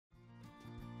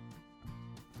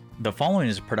The following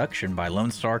is a production by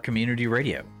Lone Star Community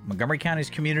Radio, Montgomery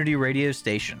County's community radio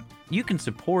station. You can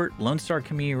support Lone Star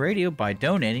Community Radio by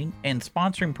donating and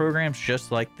sponsoring programs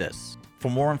just like this. For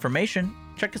more information,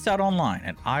 check us out online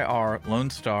at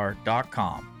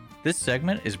irlonestar.com. This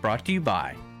segment is brought to you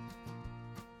by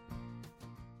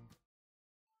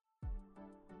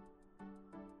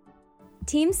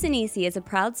Team Sinisi is a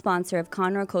proud sponsor of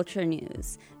Conroe Culture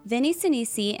News. Vinny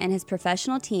Sinisi and his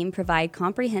professional team provide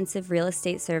comprehensive real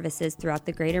estate services throughout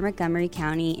the greater Montgomery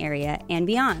County area and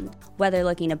beyond. Whether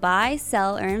looking to buy,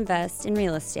 sell, or invest in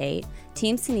real estate,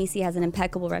 Team Sinisi has an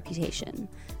impeccable reputation.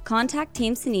 Contact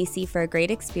Team Sinisi for a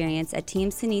great experience at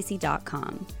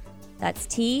teamsinisi.com. That's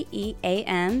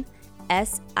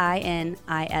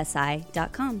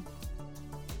TEAMSINISI.com.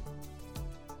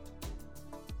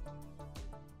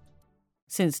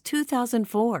 Since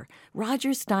 2004,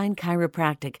 Roger Stein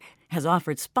Chiropractic has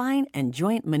offered spine and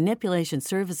joint manipulation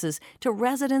services to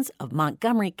residents of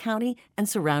Montgomery County and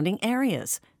surrounding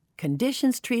areas.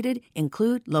 Conditions treated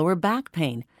include lower back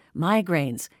pain,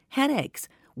 migraines, headaches,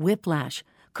 whiplash,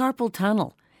 carpal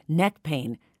tunnel, neck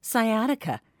pain,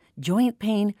 sciatica, joint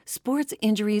pain, sports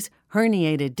injuries,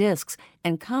 herniated discs,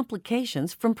 and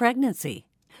complications from pregnancy.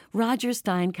 Roger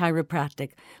Stein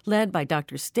Chiropractic, led by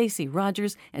Dr. Stacy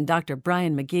Rogers and Dr.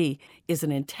 Brian McGee, is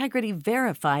an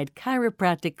integrity-verified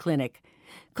chiropractic clinic.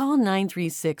 Call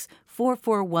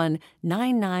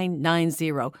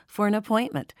 936-441-9990 for an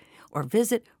appointment or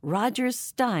visit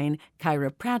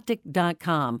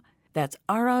rogerssteinchiropractic.com. That's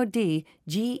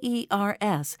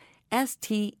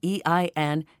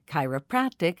RODGERSSTEIN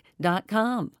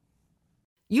chiropractic.com.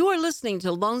 You are listening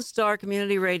to Lone Star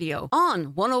Community Radio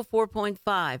on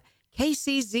 104.5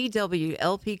 KCZW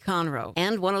LP Conroe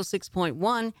and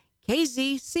 106.1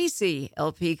 KZCC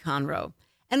LP Conroe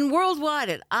and worldwide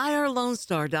at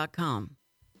irlonestar.com.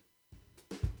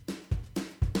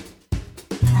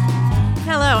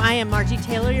 Hello, I am Margie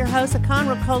Taylor, your host of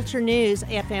Conroe Culture News,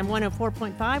 FM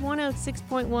 104.5,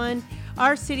 106.1,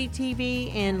 our city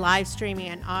TV, and live streaming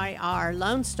at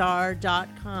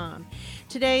irlonestar.com.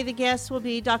 Today, the guest will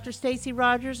be Dr. Stacy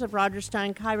Rogers of Roger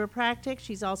Stein Chiropractic.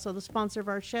 She's also the sponsor of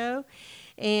our show.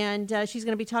 And she's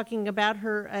going to be talking about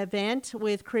her event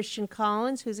with Christian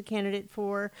Collins, who's a candidate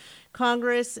for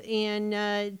Congress in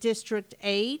District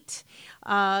 8.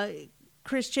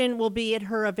 Christian will be at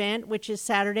her event, which is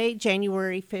Saturday,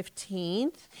 January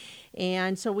 15th.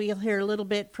 And so we'll hear a little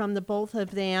bit from the both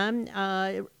of them.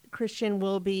 Christian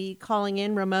will be calling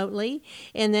in remotely.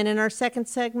 And then in our second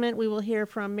segment, we will hear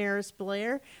from Maris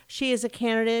Blair. She is a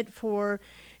candidate for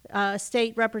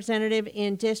state representative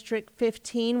in District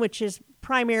 15, which is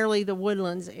primarily the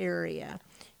Woodlands area.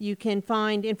 You can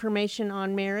find information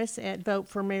on Maris at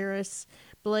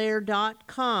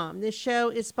voteformarisblair.com. This show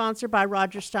is sponsored by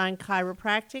Roger Stein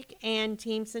Chiropractic and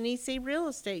Team Sinisi Real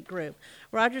Estate Group.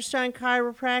 Roger Stein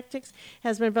Chiropractic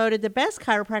has been voted the best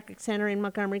chiropractic center in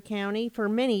Montgomery County for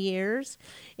many years,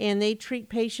 and they treat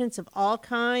patients of all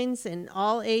kinds and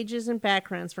all ages and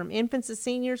backgrounds, from infants to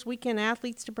seniors, weekend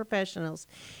athletes to professionals.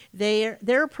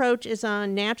 Their approach is a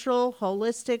natural,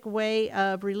 holistic way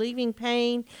of relieving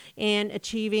pain and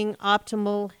achieving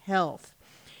optimal health.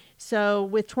 So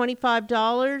with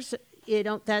 $25,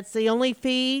 that's the only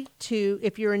fee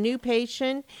if you're a new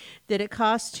patient that it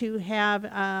costs to have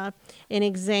an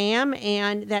exam,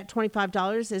 and that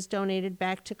 $25 is donated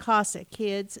back to CASA,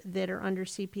 kids that are under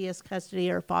CPS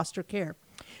custody or foster care.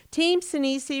 Team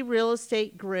Sinisi Real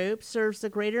Estate Group serves the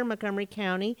greater Montgomery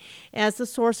County as the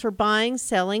source for buying,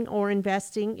 selling, or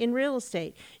investing in real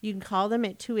estate. You can call them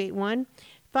at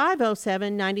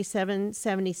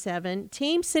 281-507-9777.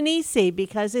 Team Sinisi,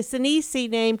 because it's an easy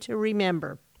name to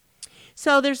remember.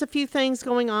 So there's a few things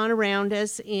going on around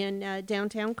us in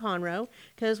downtown Conroe,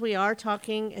 because we are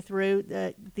talking through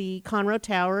the Conroe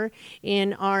Tower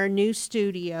in our new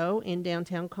studio in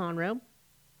downtown Conroe.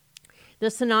 The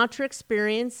Sinatra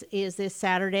Experience is this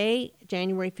Saturday,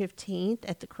 January 15th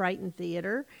at the Crichton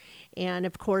Theater. And,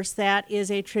 of course, that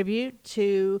is a tribute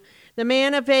to The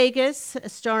Man of Vegas,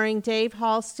 starring Dave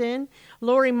Halston.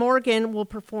 Lori Morgan will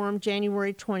perform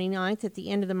January 29th at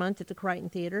the end of the month at the Crichton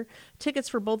Theater. Tickets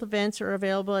for both events are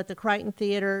available at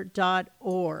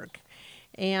thecrichtontheater.org.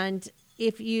 And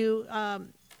if you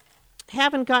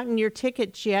haven't gotten your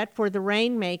tickets yet for The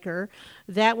Rainmaker,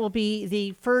 that will be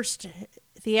the first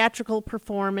theatrical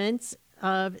performance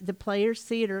of the Players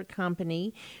Theater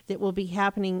Company that will be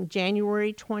happening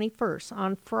January 21st,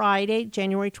 on Friday,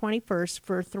 January 21st,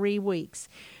 for 3 weeks.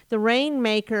 The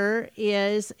Rainmaker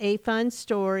is a fun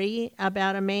story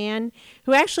about a man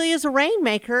who actually is a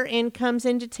rainmaker and comes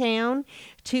into town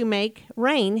to make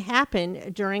rain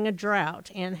happen during a drought,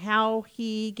 and how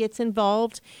he gets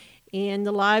involved in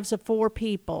the lives of 4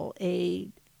 people, a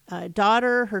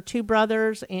daughter, her 2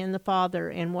 brothers, and the father,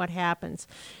 and what happens.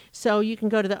 So you can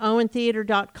go to the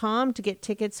owentheater.com to get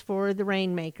tickets for The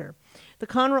Rainmaker. The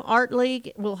Conroe Art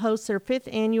League will host their 5th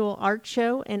annual art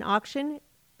show and auction,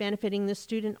 benefiting the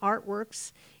student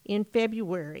artworks in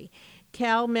February.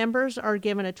 CAL members are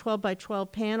given a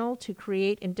 12-by-12 panel to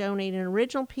create and donate an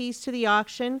original piece to the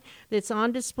auction that's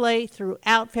on display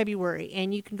throughout February.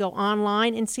 And you can go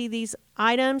online and see these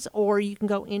items, or you can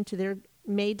go into their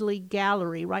Madeley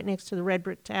Gallery right next to the Red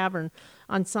Brick Tavern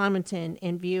on Simonton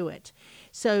and view it.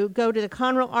 So go to the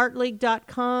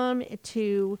ConroeArtLeague.com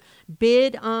to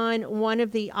bid on one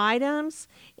of the items,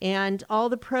 and all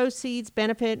the proceeds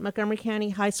benefit Montgomery County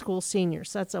High School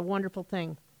seniors. That's a wonderful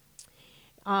thing.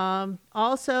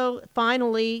 Also,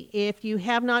 finally, if you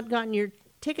have not gotten your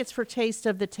tickets for Taste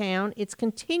of the Town, it's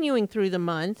continuing through the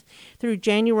month, through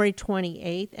January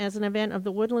 28th, as an event of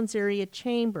the Woodlands Area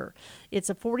Chamber. It's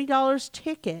a $40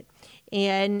 ticket,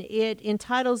 and it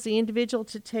entitles the individual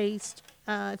to taste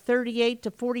 38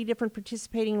 to 40 different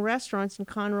participating restaurants in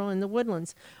Conroe and the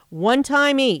Woodlands, one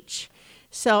time each.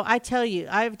 So I tell you,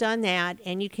 I've done that,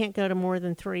 and you can't go to more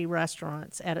than 3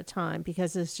 restaurants at a time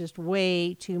because it's just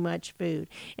way too much food.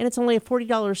 And it's only a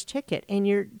 $40 ticket, and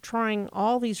you're trying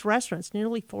all these restaurants,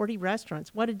 nearly 40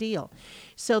 restaurants. What a deal.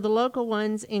 So the local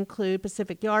ones include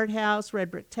Pacific Yard House,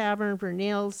 Red Brick Tavern,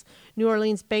 Vernil's, New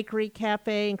Orleans Bakery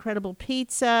Cafe, Incredible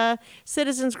Pizza,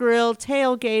 Citizens Grill,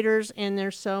 Tailgaters, and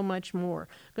there's so much more.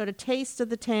 Go to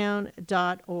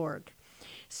tasteofthetown.org.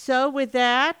 So with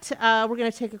that, we're going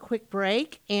to take a quick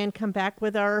break and come back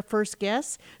with our first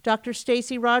guest, Dr.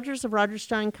 Stacy Rogers of Rogers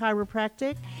Stein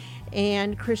Chiropractic,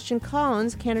 and Christian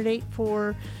Collins, candidate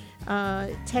for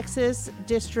Texas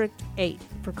District 8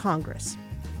 for Congress.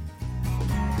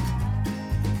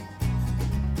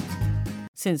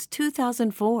 Since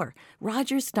 2004,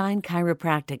 Rogers Stein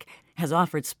Chiropractic has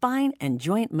offered spine and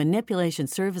joint manipulation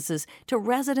services to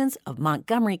residents of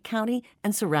Montgomery County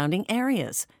and surrounding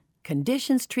areas.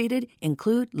 Conditions treated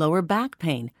include lower back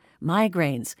pain,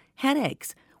 migraines,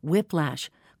 headaches,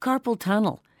 whiplash, carpal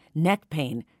tunnel, neck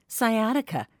pain,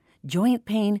 sciatica, joint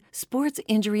pain, sports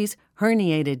injuries,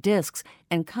 herniated discs,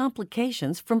 and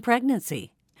complications from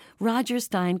pregnancy. Rogers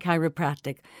Stein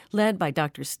Chiropractic, led by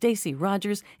Dr. Stacy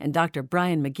Rogers and Dr.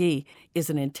 Brian McGee, is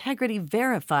an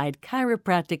integrity-verified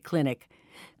chiropractic clinic.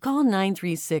 Call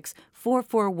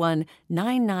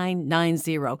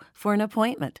 936-441-9990 for an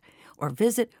appointment, or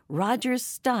visit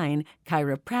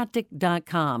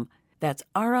RogersStein.chiropractic.com. That's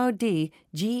RODGERSSTEIN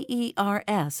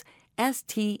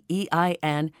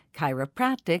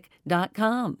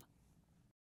chiropractic.com.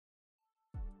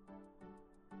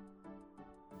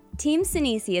 Team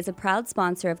Sinisi is a proud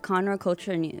sponsor of Conroe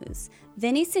Culture News.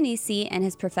 Vinny Sinisi and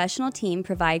his professional team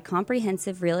provide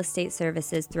comprehensive real estate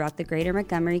services throughout the greater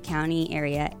Montgomery County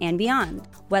area and beyond.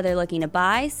 Whether looking to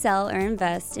buy, sell, or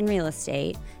invest in real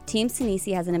estate, Team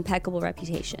Sinisi has an impeccable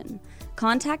reputation.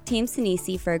 Contact Team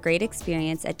Sinisi for a great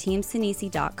experience at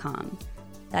teamsinisi.com.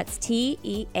 That's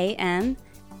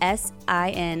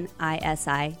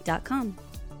TEAMSINISI.com.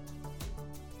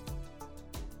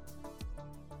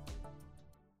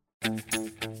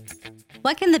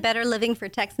 What can the Better Living for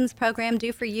Texans program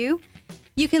do for you?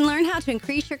 You can learn how to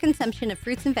increase your consumption of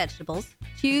fruits and vegetables,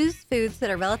 choose foods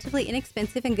that are relatively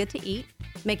inexpensive and good to eat,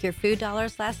 make your food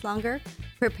dollars last longer,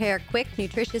 prepare quick,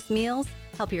 nutritious meals,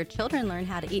 help your children learn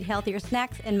how to eat healthier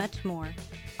snacks, and much more.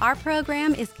 Our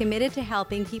program is committed to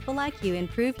helping people like you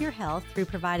improve your health through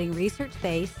providing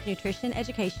research-based nutrition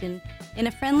education in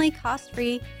a friendly,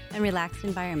 cost-free, and relaxed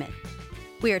environment.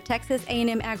 We are Texas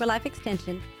A&M AgriLife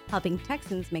Extension, helping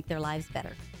Texans make their lives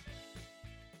better.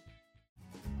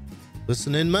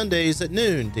 Listen in Mondays at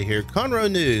noon to hear Conroe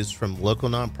news from local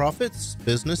nonprofits,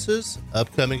 businesses,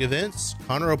 upcoming events,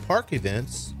 Conroe Park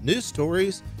events, news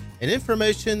stories, and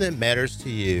information that matters to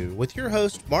you with your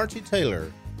host, Margie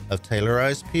Taylor of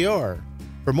Taylorized PR.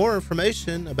 For more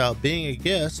information about being a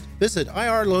guest, visit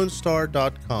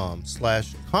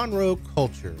irlonestar.com/Conroe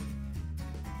Culture.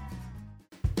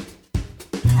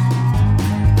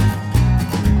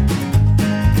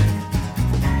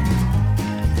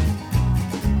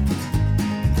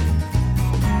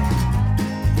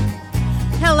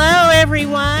 Hello,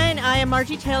 everyone. I am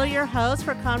Margie Taylor, your host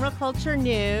for Conroe Culture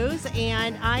News,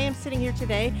 and I am sitting here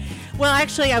today. Well,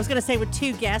 actually, I was going to say with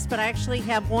 2 guests, but I actually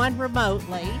have one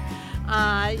remotely.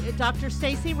 Dr.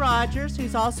 Stacy Rogers,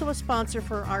 who's also a sponsor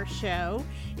for our show,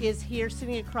 is here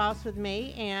sitting across with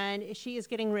me, and she is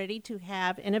getting ready to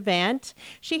have an event.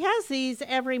 She has these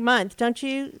every month, don't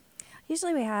you?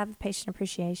 Usually we have Patient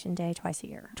Appreciation Day twice a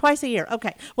year. Twice a year.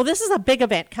 Okay. Well, this is a big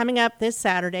event coming up this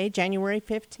Saturday, January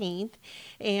 15th.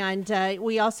 And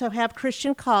we also have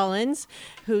Christian Collins,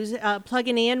 who's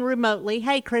plugging in remotely.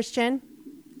 Hey, Christian.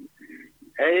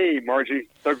 Hey, Margie.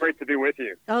 So great to be with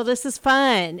you. Oh, this is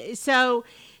fun. So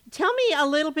tell me a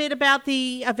little bit about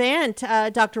the event,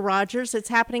 Dr. Rogers. It's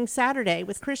happening Saturday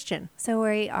with Christian. So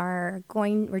we're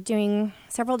doing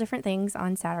several different things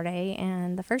on Saturday,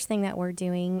 and the first thing that we're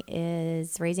doing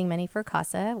is raising money for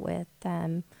CASA, with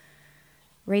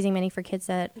raising money for kids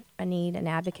that need an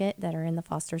advocate that are in the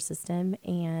foster system.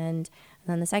 And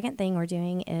then the second thing we're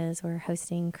doing is we're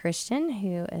hosting Christian,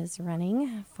 who is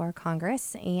running for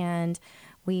Congress, and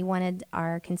we wanted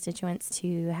our constituents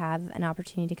to have an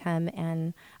opportunity to come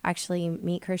and actually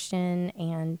meet Christian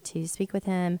and to speak with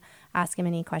him, ask him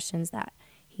any questions that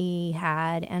he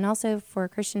had, and also for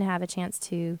Christian to have a chance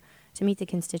to meet the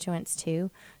constituents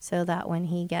too, so that when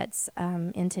he gets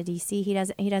into D.C.,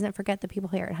 he doesn't forget the people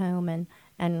here at home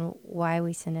and why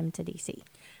we send him to D.C.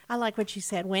 I like what you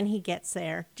said, when he gets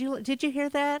there. Did you hear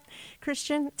that,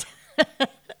 Christian?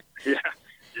 Yeah.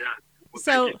 Well,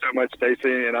 thank you so much,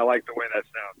 Stacy, and I like the way that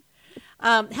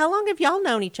sounds. How long have y'all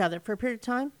known each other? For a period of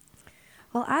time?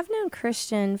 Well, I've been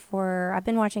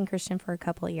watching Christian for a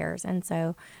couple of years, and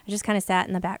so I just kind of sat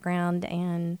in the background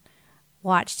and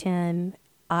watched him,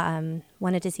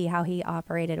 wanted to see how he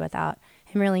operated without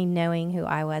him really knowing who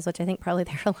I was, which I think probably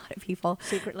there are a lot of people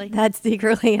that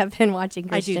secretly have been watching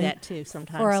Christian. I do that too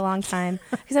sometimes. For a long time,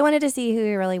 because I wanted to see who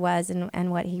he really was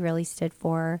and what he really stood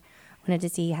for. Wanted to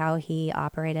see how he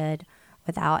operated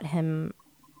without him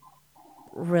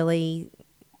really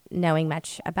knowing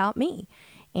much about me.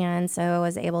 And so I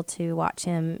was able to watch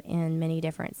him in many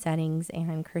different settings,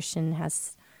 and Christian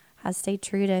has stayed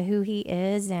true to who he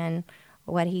is and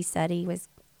what he said he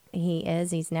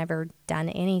is. He's never done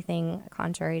anything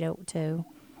contrary to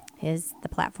the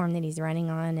platform that he's running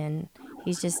on, and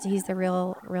he's the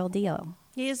real deal.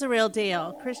 He is the real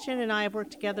deal. Christian and I have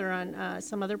worked together on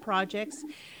some other projects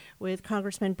with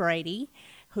Congressman Brady,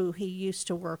 who he used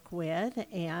to work with,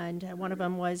 and one of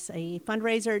them was a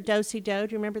fundraiser at Do-Si-Do.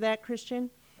 Do you remember that,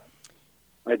 Christian?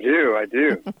 I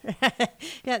do.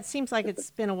 Yeah, it seems like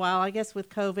it's been a while. I guess with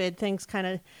COVID, things kind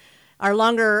of are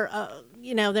longer,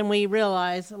 than we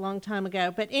realized a long time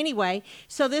ago. But anyway,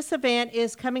 so this event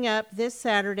is coming up this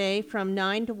Saturday from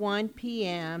 9 to 1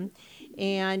 p.m.,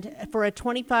 and for a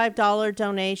 $25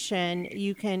 donation,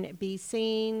 you can be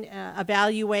seen,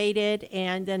 evaluated,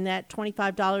 and then that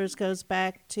 $25 goes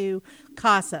back to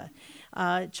CASA,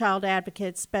 Child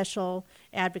Advocates, Special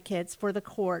Advocates for the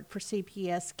Court for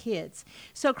CPS Kids.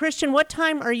 So, Christian, what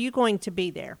time are you going to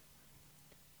be there?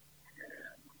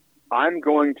 I'm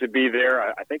going to be there,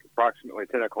 I think, approximately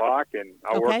 10 o'clock, and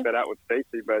I'll work that out with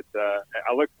Stacy. But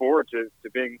I look forward to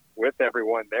being with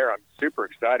everyone there. I'm super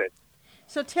excited.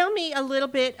 So tell me a little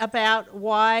bit about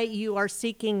why you are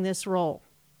seeking this role.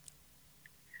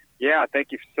 Yeah,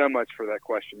 thank you so much for that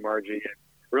question, Margie. And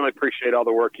really appreciate all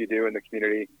the work you do in the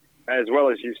community, as well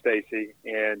as you, Stacy,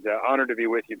 and honored to be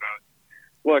with you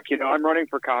both. Look, I'm running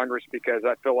for Congress because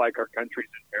I feel like our country's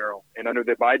in peril. And under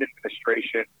the Biden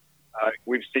administration,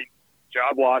 we've seen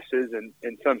job losses and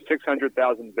some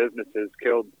 600,000 businesses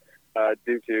killed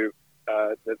due to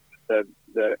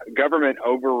the government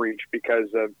overreach because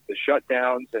of the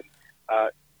shutdowns. And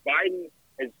Biden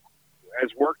has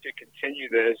worked to continue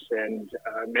this, and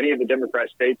many of the Democrat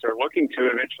states are looking to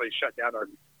eventually shut down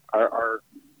our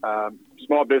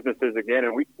small businesses again,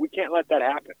 and we can't let that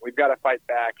happen. We've got to fight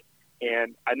back.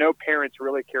 And I know parents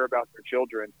really care about their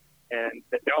children, and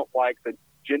they don't like the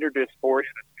gender dysphoria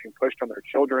that's being pushed on their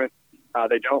children.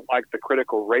 They don't like the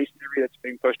critical race theory that's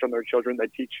being pushed on their children. They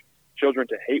teach children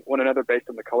to hate one another based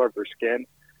on the color of their skin.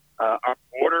 Our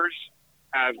borders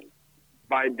have,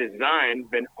 by design,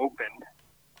 been opened,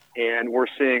 and we're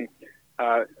seeing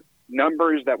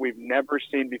numbers that we've never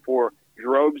seen before,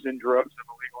 droves and droves of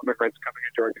illegal immigrants coming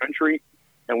into our country,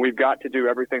 and we've got to do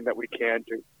everything that we can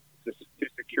to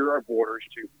secure our borders,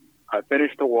 to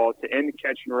finish the wall, to end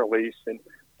catch and release, and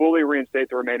fully reinstate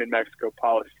the Remain in Mexico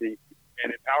policy,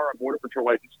 and empower our Border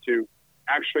Patrol agents to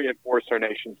actually enforce our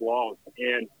nation's laws.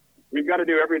 And we've got to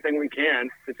do everything we can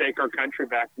to take our country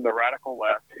back from the radical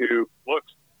left, who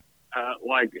looks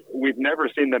like we've never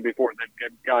seen them before.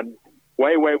 They've gone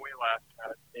way, way, way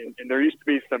left. And there used to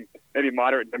be some maybe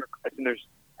moderate Democrats, and there's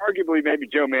arguably maybe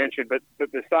Joe Manchin, but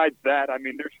besides that, I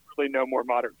mean, there's really no more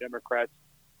moderate Democrats.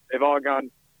 They've all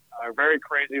gone very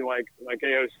crazy like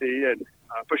AOC and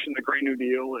pushing the Green New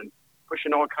Deal and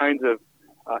pushing all kinds of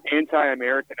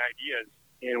anti-American ideas,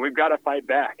 and we've got to fight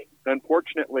back.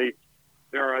 Unfortunately,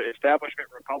 there are establishment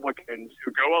Republicans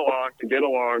who go along to get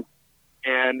along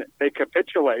and they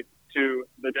capitulate to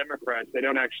the Democrats. They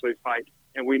don't actually fight.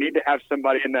 And we need to have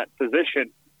somebody in that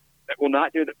position that will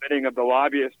not do the bidding of the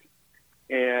lobbyists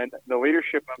and the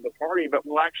leadership of the party, but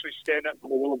will actually stand up for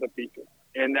the will of the people,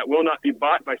 and that will not be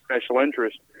bought by special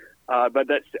interests, but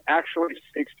that actually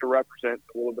seeks to represent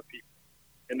the will of the people.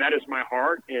 And that is my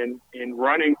heart in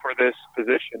running for this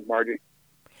position, Margie.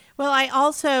 Well, I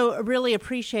also really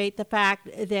appreciate the fact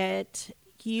that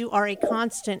you are a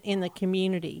constant in the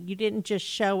community. You didn't just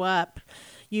show up.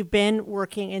 You've been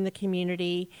working in the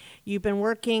community. You've been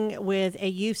working with a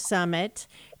youth summit.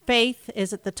 Faith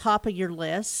is at the top of your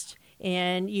list,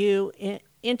 and you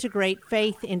integrate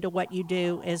faith into what you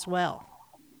do as well.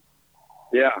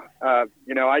 Yeah. I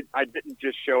didn't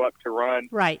just show up to run.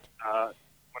 Right.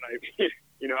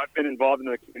 I've been involved in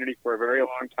the community for a very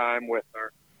long time with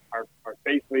our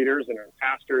faith leaders and our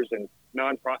pastors and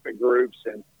nonprofit groups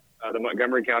and the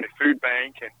Montgomery County Food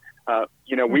Bank. And,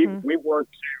 we work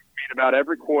to meet about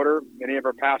every quarter, many of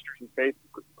our pastors and faith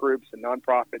groups and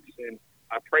nonprofits. And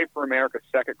Pray for America,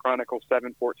 2 Chronicles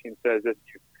 7:14 says, if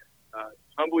you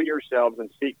humble yourselves and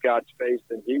seek God's face,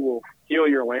 then he will heal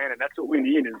your land. And that's what we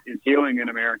need is healing in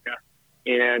America.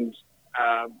 And,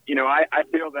 I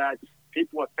feel that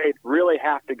people of faith really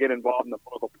have to get involved in the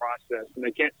political process, and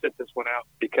they can't sit this one out,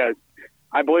 because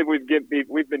I believe we've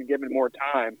been given more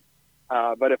time.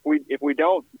 But if we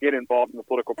don't get involved in the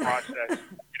political process, we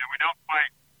don't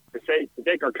fight to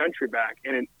take our country back,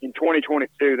 and in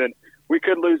 2022, then we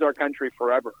could lose our country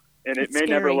forever, and it may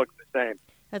never look the same.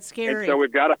 That's scary. And so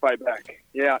we've got to fight back.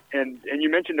 Yeah, and you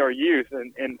mentioned our youth,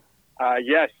 and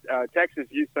yes, Texas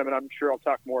Youth Summit. I'm sure I'll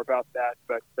talk more about that.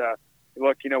 But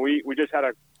look, we just had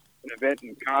an event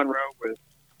in Conroe with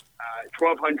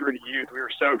 1,200 youth. We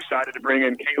were so excited to bring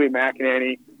in Kayleigh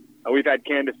McEnany. We've had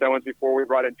Candace Owens before. We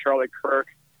brought in Charlie Kirk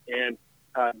and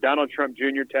Donald Trump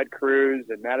Jr., Ted Cruz,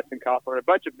 and Madison Cawthorn, a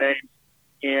bunch of names.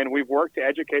 And we've worked to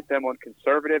educate them on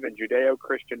conservative and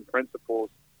Judeo-Christian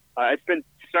principles. It's been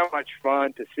so much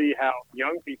fun to see how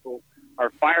young people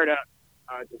are fired up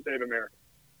to save America.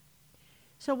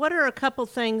 So what are a couple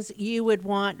things you would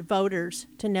want voters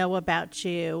to know about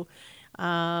you?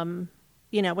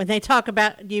 When they talk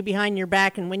about you behind your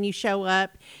back and when you show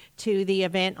up to the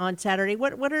event on Saturday,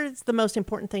 what are the most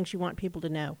important things you want people to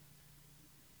know?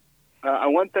 I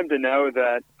want them to know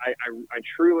that I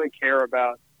truly care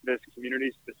about this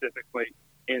community, specifically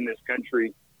in this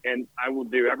country, and I will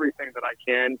do everything that I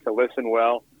can to listen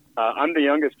well. I'm the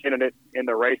youngest candidate in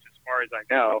the race as far as I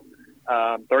know.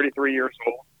 I'm 33 years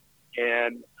old,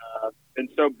 and been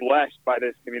so blessed by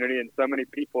this community, and so many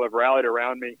people have rallied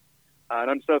around me. And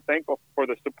I'm so thankful for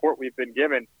the support we've been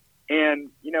given. And,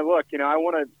 I want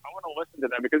to listen to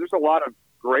them, because there's a lot of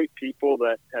great people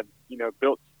that have,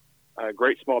 built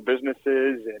great small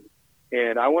businesses,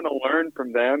 and I want to learn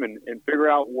from them and figure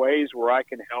out ways where I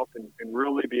can help and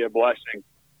really be a blessing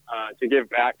to give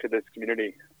back to this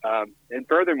community. And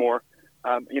furthermore,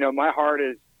 my heart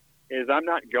is I'm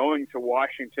not going to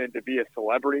Washington to be a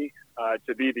celebrity,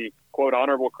 to be the, quote,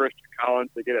 honorable Christian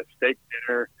Collins, to get a steak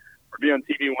dinner, or be on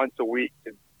TV once a week,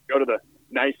 to go to the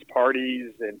nice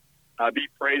parties and be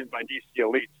praised by DC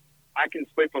elites. I can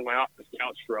sleep on my office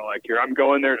couch for all I care. I'm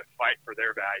going there to fight for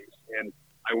their values, and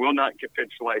I will not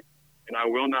capitulate, and I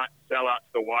will not sell out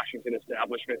to the Washington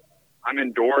establishment. I'm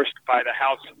endorsed by the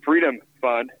House Freedom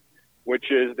Fund,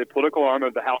 which is the political arm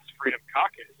of the House Freedom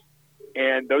Caucus.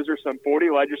 And those are some 40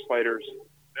 legislators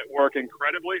that work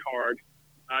incredibly hard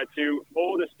to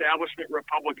hold establishment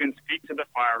Republicans' feet to the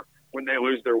fire when they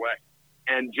lose their way.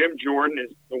 And Jim Jordan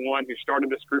is the one who started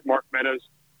this group. Mark Meadows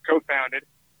co-founded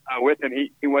with him.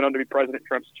 He went on to be President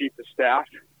Trump's chief of staff.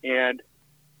 And,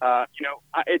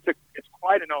 it's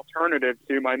quite an alternative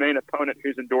to my main opponent,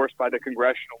 who's endorsed by the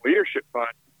Congressional Leadership Fund,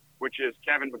 which is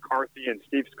Kevin McCarthy and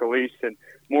Steve Scalise and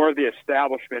more of the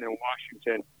establishment in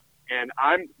Washington. And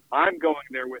I'm going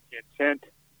there with the intent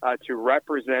to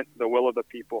represent the will of the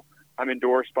people. I'm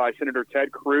endorsed by Senator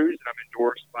Ted Cruz, and I'm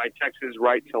endorsed by Texas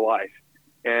Right to Life.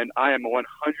 And I am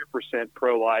 100%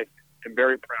 pro-life and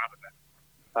very proud of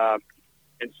that.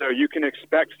 And so you can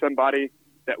expect somebody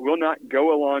that will not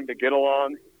go along to get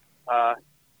along,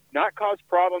 not cause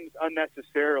problems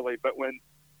unnecessarily, but when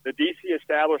the D.C.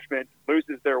 establishment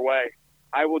loses their way,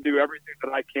 I will do everything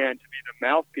that I can to be the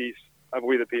mouthpiece of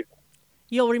we the people.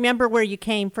 You'll remember where you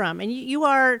came from. And you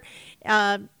live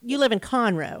in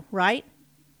Conroe, right?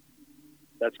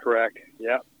 That's correct.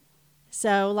 Yeah.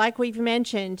 So, like we've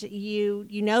mentioned, you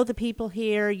know the people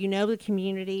here, you know the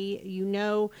community, you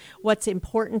know what's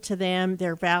important to them,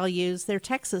 their values, their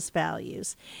Texas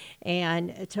values,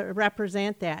 and to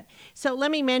represent that. So, let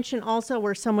me mention also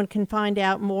where someone can find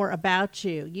out more about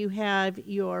you. You have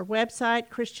your website,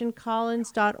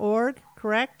 christiancollins.org,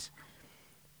 correct?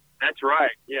 That's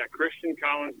right. Yeah,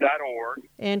 christiancollins.org.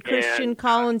 And Christian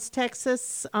Collins,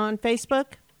 Texas on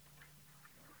Facebook?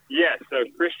 Yes, so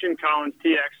Christian Collins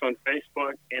TX on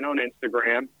Facebook and on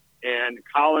Instagram, and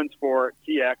Collins for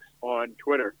TX on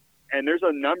Twitter. And there's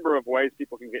a number of ways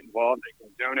people can get involved. They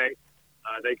can donate.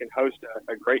 They can host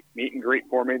a great meet and greet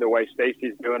for me the way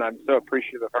Stacy's doing. I'm so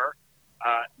appreciative of her.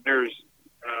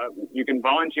 You can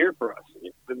volunteer for us.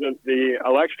 The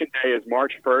election day is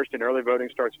March 1st, and early voting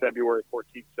starts February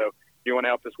 14th. So if you want to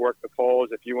help us work the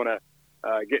polls, if you want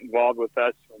to get involved with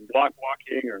us on block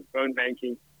walking or phone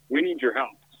banking, we need your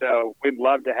help. So we'd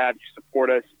love to have you support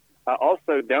us.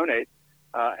 Also donate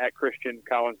at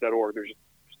christiancollins.org. There's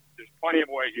plenty of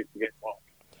ways you can get involved.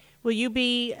 Will you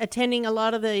be attending a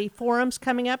lot of the forums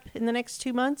coming up in the next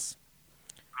 2 months?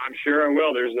 I'm sure I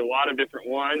will. There's a lot of different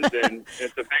ones, and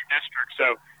it's a big district,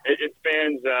 so it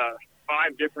spans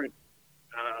 5 different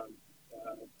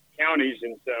counties,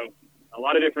 and so a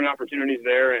lot of different opportunities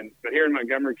there. But here in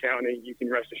Montgomery County, you can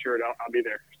rest assured I'll be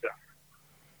there. So.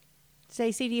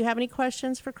 Stacey, do you have any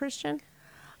questions for Christian?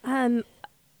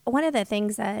 One of the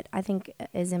things that I think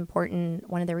is important,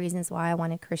 one of the reasons why I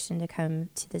wanted Christian to come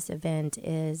to this event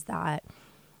is that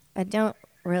I don't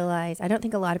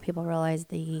think a lot of people realize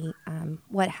the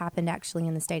what happened actually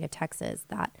in the state of Texas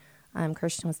that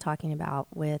Christian was talking about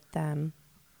with a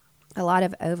lot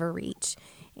of overreach.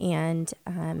 And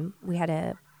we had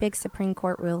a big Supreme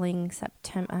Court ruling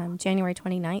January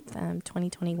 29th,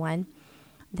 2021,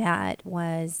 that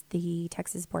was the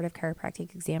Texas Board of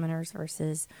Chiropractic Examiners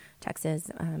versus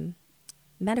Texas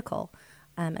Medical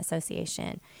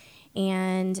Association.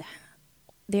 And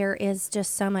there is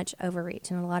just so much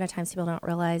overreach. And a lot of times people don't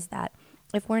realize that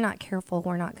if we're not careful,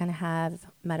 we're not going to have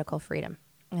medical freedom.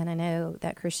 And I know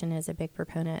that Christian is a big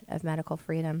proponent of medical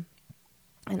freedom.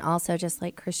 And also, just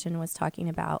like Christian was talking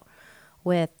about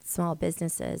with small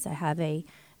businesses, I have a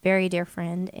very dear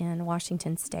friend in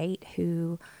Washington State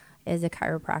who is a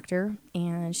chiropractor,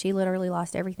 and she literally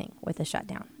lost everything with the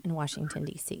shutdown in Washington,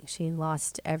 D.C. She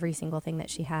lost every single thing that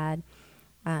she had.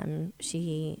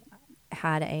 She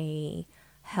had a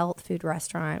health food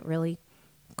restaurant, really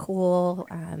cool,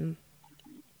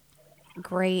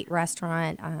 great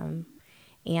restaurant,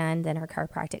 and then her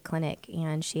chiropractic clinic.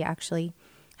 And she actually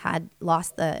had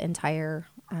lost the entire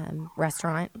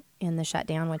restaurant in the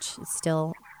shutdown, which is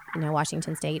still,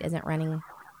 Washington State isn't running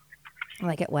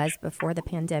like it was before the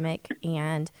pandemic.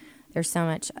 And there's so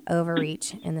much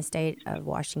overreach in the state of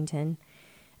Washington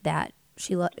that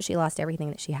she lost everything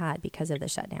that she had because of the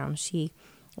shutdown. She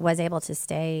was able to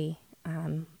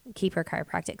keep her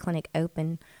chiropractic clinic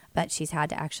open, but she's had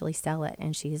to actually sell it,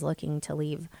 and she's looking to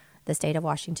leave the state of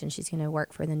Washington. She's going to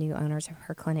work for the new owners of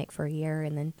her clinic for a year,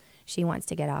 and then she wants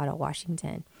to get out of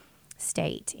Washington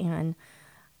State. And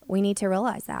we need to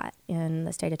realize that in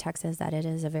the state of Texas, that it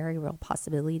is a very real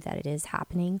possibility that it is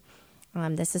happening.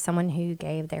 This is someone who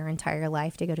gave their entire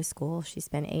life to go to school. She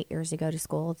spent 8 years to go to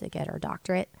school to get her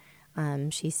doctorate.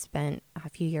 She spent a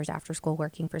few years after school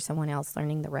working for someone else,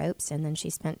 learning the ropes, and then she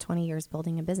spent 20 years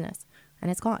building a business,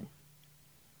 and it's gone.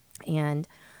 And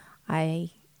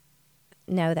I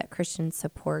know that Christian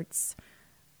supports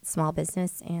small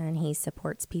business, and he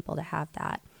supports people to have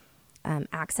that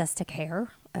access to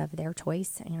care of their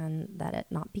choice, and that it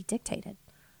not be dictated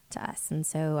to us. And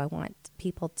so I want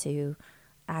people to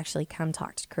actually come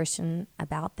talk to Christian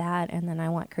about that, and then I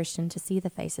want Christian to see the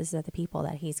faces of the people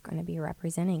that he's going to be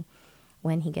representing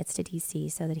when he gets to DC,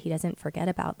 so that he doesn't forget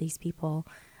about these people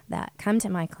that come to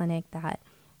my clinic that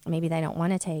maybe they don't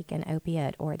want to take an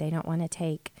opiate, or they don't want to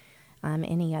take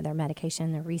any other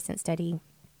medication. The recent study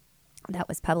that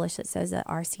was published that says that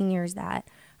our seniors that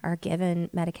are given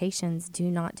medications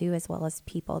do not do as well as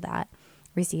people that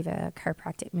receive a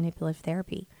chiropractic manipulative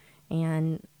therapy.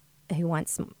 And who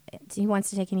wants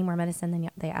to take any more medicine, then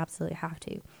they absolutely have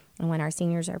to. And when our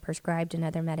seniors are prescribed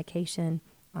another medication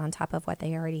on top of what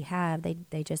they already have,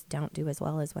 they just don't do as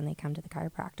well as when they come to the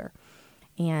chiropractor.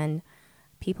 And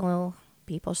people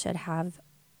should have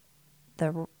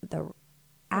the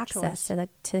access to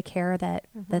the care that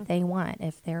they want.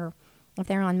 If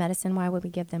they're on medicine, why would we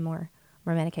give them more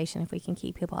medication? If we can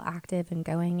keep people active and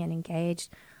going and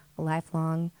engaged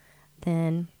lifelong,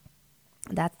 then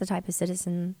that's the type of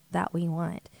citizen that we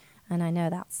want. And I know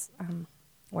that's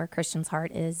where Christian's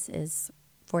heart is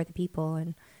for the people.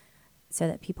 And so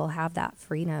that people have that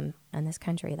freedom in this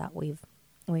country that we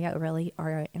really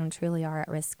are and truly are at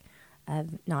risk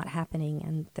of not happening.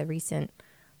 And the recent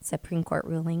Supreme Court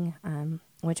ruling,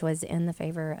 which was in the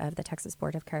favor of the Texas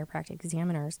Board of Chiropractic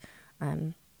Examiners,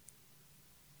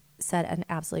 set an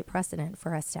absolute precedent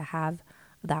for us to have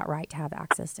that right to have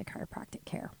access to chiropractic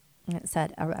care. And it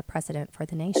set a precedent for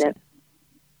the nation.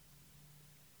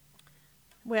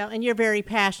 Well, and you're very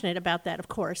passionate about that, of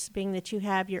course, being that you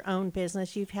have your own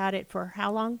business. You've had it for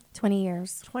how long? 20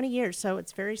 years. 20 years. So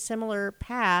it's a very similar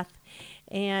path.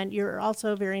 And you're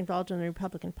also very involved in the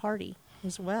Republican Party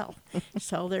as well.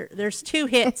 So there's two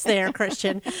hits there,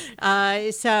 Christian.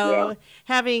 Having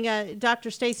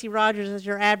Dr. Stacy Rogers as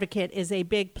your advocate is a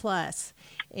big plus.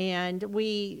 And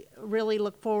we really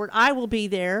look forward. I will be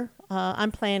there.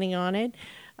 I'm planning on it.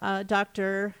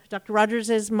 Dr. Rogers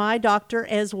is my doctor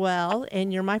as well,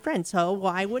 and you're my friend, so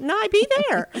why wouldn't I be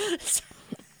there?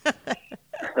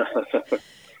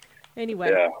 Anyway.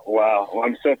 Yeah, wow. Well,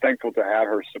 I'm so thankful to have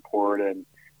her support, and,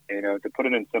 to put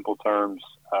it in simple terms,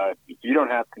 if you don't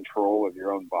have control of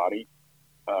your own body,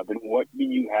 then what do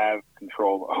you have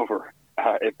control over?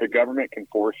 If the government can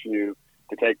force you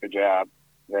to take the jab,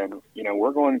 then,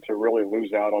 we're going to really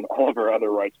lose out on all of our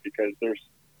other rights, because there's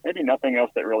maybe nothing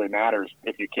else that really matters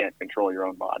if you can't control your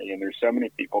own body. And there's so many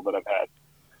people that have had,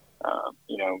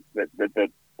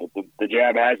 the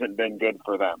jab hasn't been good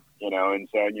for them, and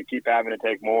so you keep having to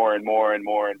take more and more and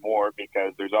more and more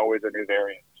because there's always a new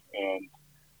variant. And,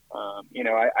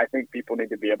 I think people need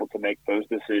to be able to make those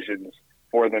decisions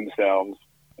for themselves,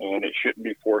 and it shouldn't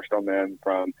be forced on them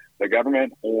from the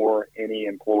government or any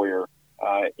employer.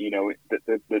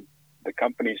 The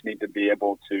companies need to be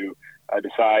able to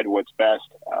decide what's best.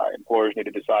 Employers need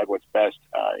to decide what's best,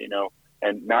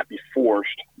 and not be forced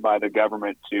by the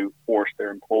government to force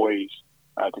their employees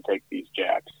to take these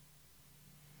jabs.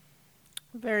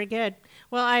 Very good.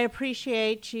 Well, I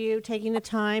appreciate you taking the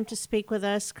time to speak with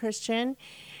us, Christian.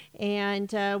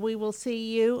 And we will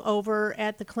see you over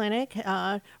at the clinic,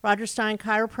 Roger Stein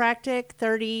Chiropractic,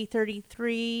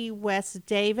 3033 West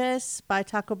Davis by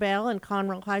Taco Bell and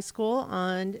Conroe High School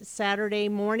on Saturday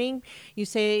morning. You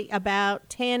say about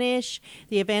 10-ish.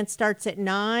 The event starts at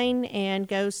 9 and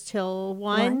goes till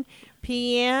 1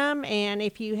 p.m. And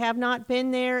if you have not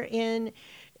been there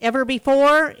ever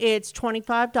before, it's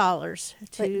 $25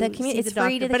 to see the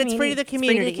doctor. But it's free to the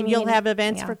community. And you'll have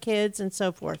events for kids and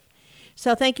so forth.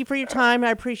 So thank you for your time.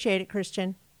 I appreciate it,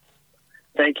 Christian.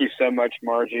 Thank you so much,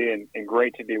 Margie, and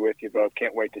great to be with you both.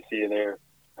 Can't wait to see you there,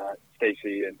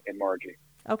 Stacy and Margie.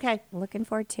 Okay. Looking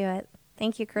forward to it.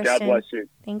 Thank you, Christian. God bless you.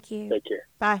 Thank you. Take care.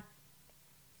 Bye.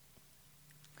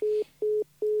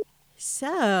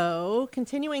 So,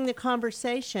 continuing the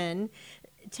conversation,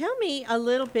 tell me a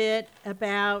little bit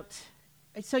about,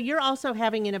 so you're also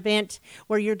having an event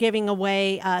where you're giving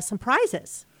away some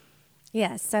prizes.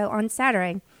 Yes. So on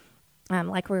Saturday,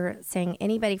 like we were saying,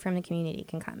 anybody from the community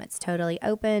can come. It's totally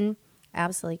open.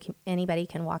 Absolutely anybody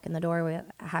can walk in the door. We're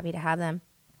happy to have them.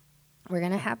 We're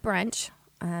going to have brunch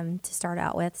to start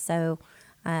out with. So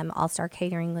All Star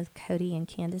Catering with Cody and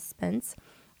Candace Spence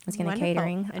is going to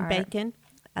catering. And bacon.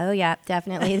 Oh, yeah,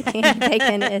 definitely. The candy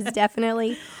bacon is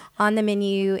definitely on the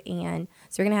menu. And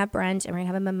so we're going to have brunch, and we're going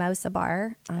to have a mimosa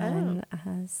bar on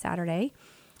Saturday.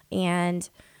 And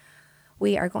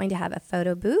we are going to have a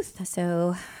photo booth,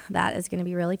 so that is going to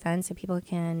be really fun. So people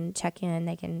can check in.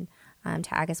 They can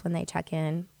tag us when they check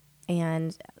in,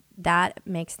 and that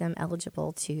makes them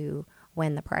eligible to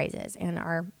win the prizes. And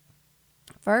our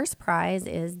first prize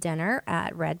is dinner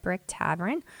at Red Brick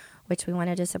Tavern, which we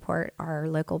wanted to support our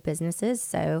local businesses.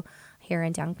 So here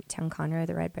in downtown Conroe,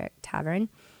 the Red Brick Tavern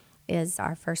is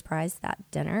our first prize, that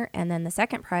dinner. And then the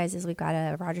second prize is we've got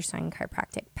a Roger Stein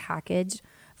Chiropractic package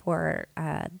for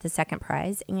the second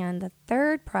prize. And the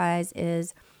third prize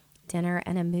is dinner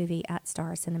and a movie at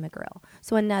Star Cinema Grill.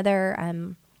 So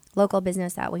another local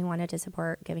business that we wanted to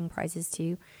support giving prizes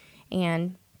to.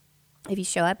 And if you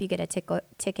show up, you get a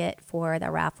ticket for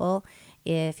the raffle.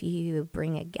 If you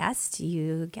bring a guest,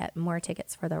 you get more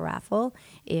tickets for the raffle.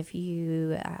 If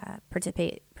you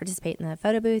participate in the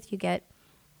photo booth, you get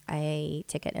a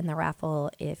ticket in the raffle.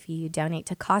 If you donate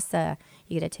to CASA,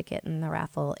 you get a ticket in the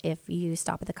raffle. If you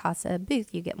stop at the CASA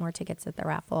booth, you get more tickets at the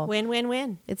raffle. Win, win,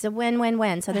 win. It's a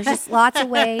win-win-win. So there's just lots of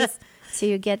ways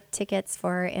to get tickets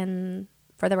for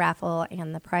the raffle,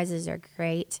 and the prizes are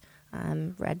great.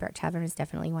 Red Brick Tavern is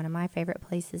definitely one of my favorite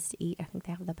places to eat. I think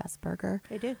they have the best burger.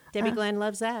 They do. Debbie Glenn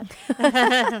loves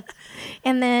that.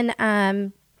 And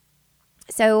then,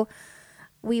 so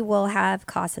we will have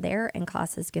CASA there, and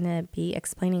CASA is going to be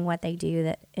explaining what they do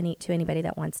to anybody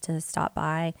that wants to stop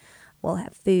by. We'll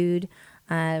have food.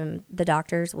 The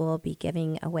doctors will be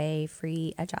giving away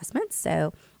free adjustments.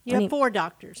 So you have 4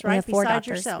 doctors, right? We have 4 Besides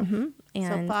doctors. yourself.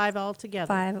 And so 5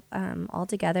 altogether. 5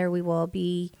 altogether. We will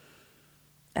be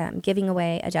giving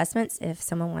away adjustments if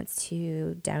someone wants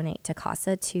to donate to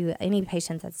CASA to any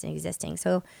patient that's existing.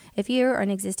 So if you're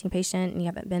an existing patient and you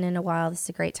haven't been in a while, this is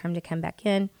a great time to come back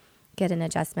in, get an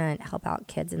adjustment, help out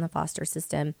kids in the foster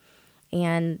system.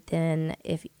 And then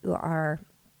if you are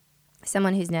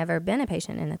someone who's never been a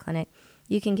patient in the clinic,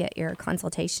 you can get your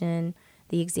consultation,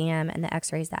 the exam, and the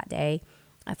x-rays that day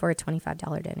for a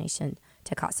 $25 donation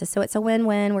to CASA. So it's a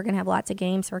win-win. We're going to have lots of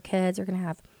games for kids. We're going to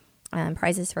have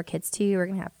prizes for kids too. We're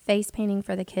going to have face painting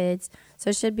for the kids.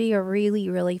 So it should be a really,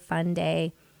 really fun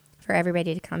day for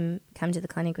everybody to come to the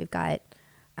clinic. We've got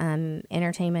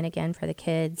entertainment again for the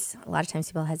kids. A lot of times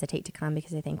people hesitate to come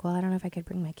because they think, well, I don't know if I could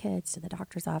bring my kids to the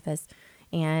doctor's office.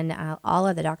 And all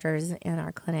of the doctors in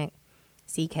our clinic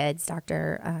see kids.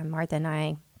 Dr. Martha and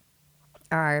I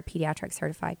are pediatric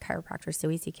certified chiropractors, so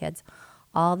we see kids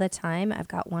all the time. I've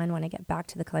got one when I get back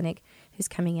to the clinic who's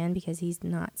coming in because he's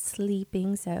not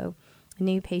sleeping. So a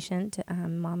new patient,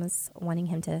 mama's wanting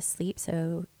him to sleep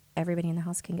so everybody in the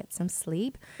house can get some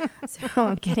sleep. So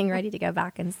I'm getting ready to go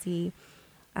back and see.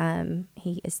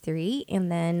 He is 3.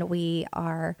 And then we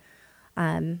are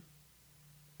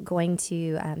going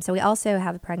to, so we also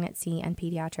have a pregnancy and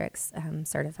pediatrics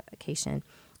certification.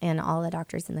 And all the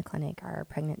doctors in the clinic are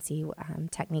pregnancy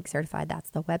technique certified. That's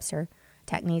the Webster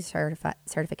Technique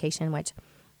certification, which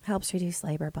helps reduce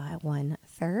labor by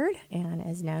 1/3 and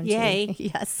is known Yay. to,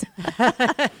 yes,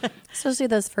 especially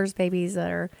those first babies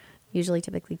that are usually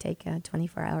typically take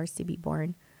 24 hours to be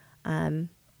born.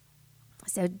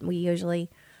 So we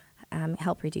usually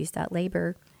help reduce that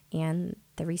labor, and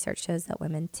the research shows that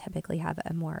women typically have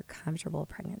a more comfortable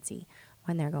pregnancy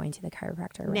when they're going to the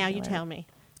chiropractor. Now you tell me.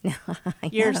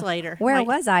 Years later. Where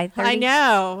was I? 30? I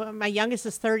know. My youngest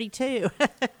is 32.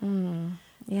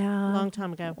 Yeah. Long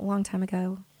time ago. Long time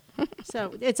ago.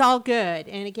 So it's all good.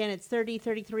 And again, it's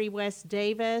 3033 West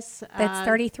Davis. That's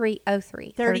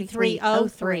 3303.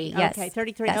 3303. Yes. Okay,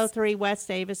 3303 West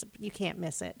Davis. You can't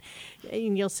miss it.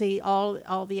 And you'll see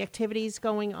all the activities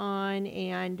going on.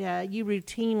 And you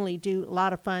routinely do a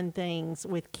lot of fun things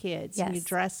with kids. Yes. You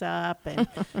dress up and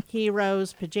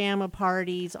heroes, pajama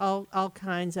parties, all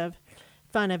kinds of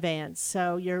fun events.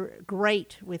 So you're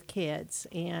great with kids,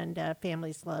 and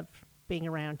families love being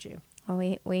around you.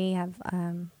 Well, we have...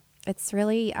 it's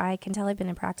really, I can tell I've been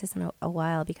in practice in a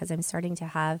while because I'm starting to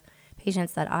have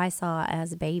patients that I saw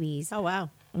as babies. Oh, wow.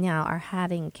 Now are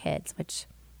having kids, which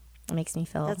makes me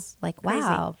feel like, crazy.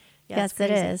 Wow. Yeah, yes,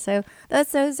 it is. So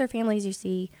those are families you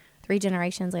see 3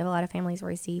 generations. We have a lot of families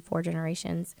where we see 4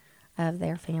 generations of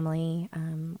their family.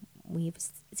 We've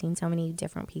seen so many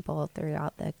different people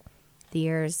throughout the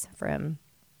years from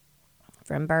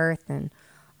birth. And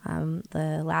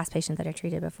the last patient that I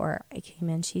treated before I came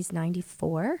in, she's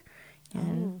 94.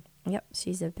 And yep,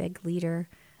 she's a big leader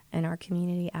in our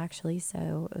community, actually.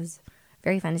 So it was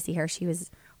very fun to see her. She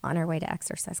was on her way to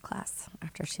exercise class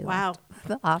after she left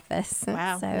the office.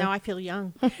 Wow. So, now I feel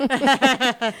young.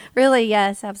 Really,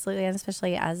 yes, absolutely. And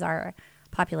especially as our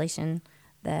population,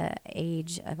 the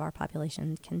age of our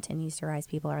population continues to rise.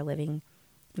 People are living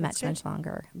much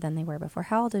longer than they were before.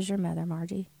 How old is your mother,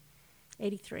 Margie?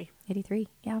 83. 83,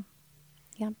 yeah.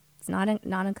 Yeah, it's not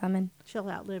uncommon. She'll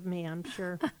outlive me, I'm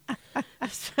sure.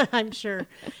 I'm sure.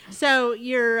 So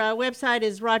your website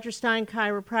is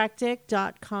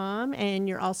rogersteinchiropractic.com, and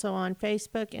you're also on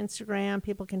Facebook, Instagram.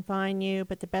 People can find you,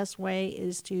 but the best way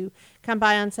is to come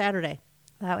by on Saturday.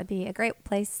 That would be a great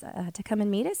place to come and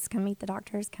meet us, come meet the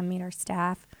doctors, come meet our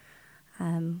staff,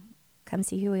 come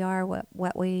see who we are,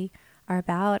 what we are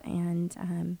about,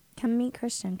 and come meet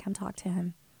Christian, come talk to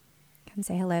him. Come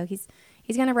say hello. He's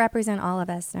going to represent all of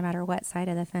us, no matter what side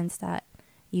of the fence that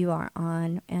you are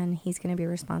on, and he's going to be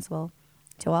responsible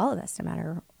to all of us, no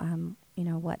matter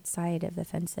what side of the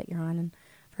fence that you're on. And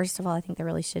first of all, I think there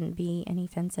really shouldn't be any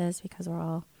fences because we're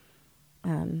all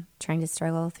trying to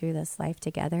struggle through this life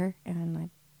together, and I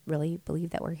really believe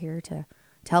that we're here to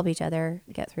help each other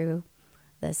get through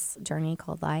this journey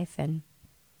called life. And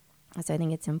so I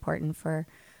think it's important for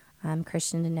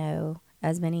Christian to know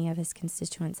as many of his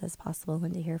constituents as possible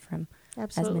and to hear from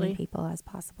as many people as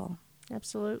possible.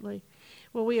 Absolutely.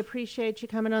 Well, we appreciate you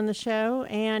coming on the show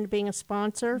and being a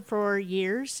sponsor for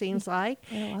years, seems like.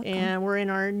 You're welcome. And we're in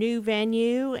our new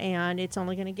venue, and it's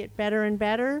only going to get better and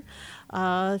better.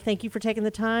 Thank you for taking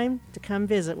the time to come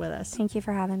visit with us. Thank you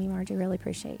for having me, Margie. Really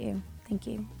appreciate you. Thank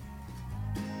you.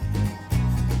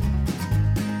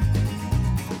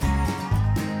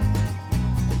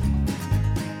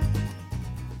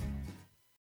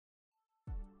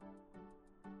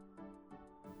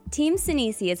 Team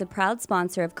Sinisi is a proud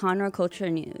sponsor of Conroe Culture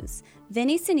News.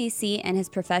 Vinny Sinisi and his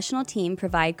professional team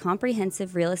provide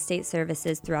comprehensive real estate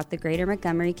services throughout the greater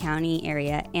Montgomery County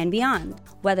area and beyond.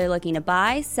 Whether looking to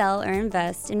buy, sell, or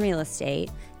invest in real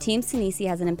estate, Team Sinisi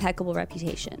has an impeccable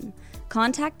reputation.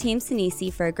 Contact Team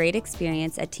Sinisi for a great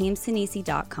experience at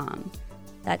teamsinisi.com.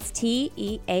 That's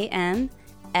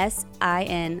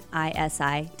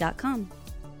TEAMSINISI.com.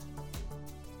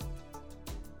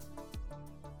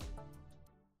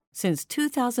 Since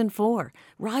 2004,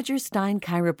 Roger Stein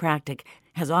Chiropractic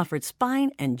has offered spine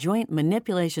and joint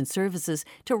manipulation services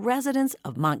to residents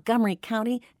of Montgomery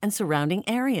County and surrounding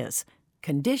areas.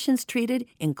 Conditions treated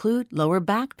include lower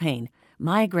back pain,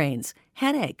 migraines,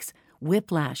 headaches,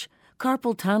 whiplash,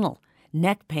 carpal tunnel,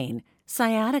 neck pain,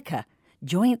 sciatica,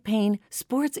 joint pain,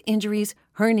 sports injuries,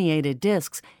 herniated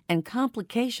discs, and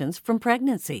complications from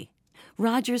pregnancy.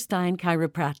 Roger Stein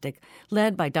Chiropractic,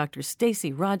 led by Dr.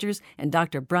 Stacy Rogers and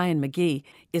Dr. Brian McGee,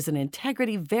 is an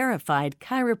integrity-verified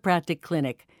chiropractic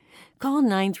clinic. Call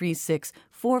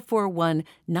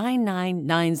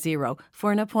 936-441-9990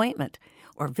 for an appointment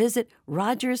or visit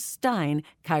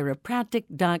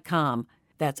rogerssteinchiropractic.com.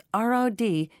 That's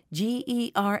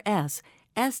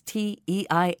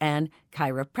RODGERSSTEIN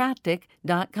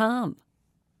chiropractic.com.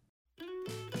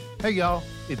 Hey y'all,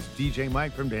 it's DJ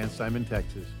Mike from Dance Time in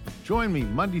Texas. Join me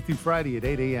Monday through Friday at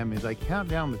 8 a.m. as I count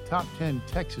down the top 10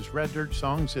 Texas Red Dirt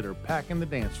songs that are packing the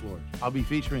dance floors. I'll be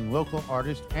featuring local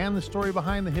artists and the story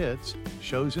behind the hits,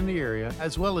 shows in the area,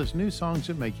 as well as new songs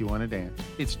that make you want to dance.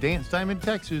 It's Dance Time in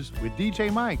Texas with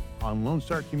DJ Mike on Lone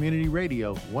Star Community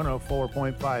Radio,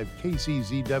 104.5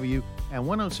 KCZW and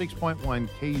 106.1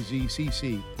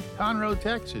 KZCC, Conroe,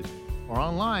 Texas, or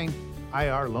online,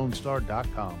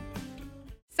 irlonestar.com.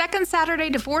 Second Saturday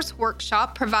Divorce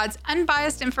Workshop provides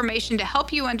unbiased information to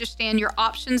help you understand your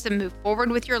options and move forward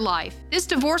with your life. This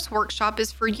divorce workshop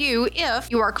is for you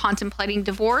if you are contemplating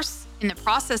divorce, in the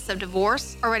process of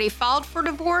divorce, already filed for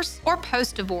divorce, or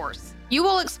post-divorce. You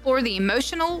will explore the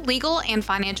emotional, legal, and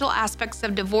financial aspects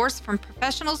of divorce from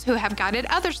professionals who have guided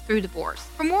others through divorce.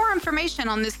 For more information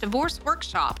on this divorce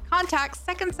workshop, contact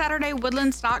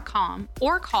SecondSaturdayWoodlands.com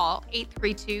or call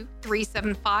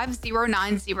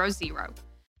 832-375-0900.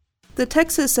 The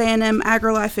Texas A&M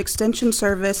AgriLife Extension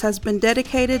Service has been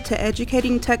dedicated to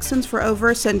educating Texans for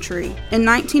over a century. In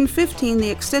 1915, the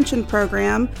Extension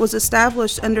Program was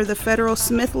established under the federal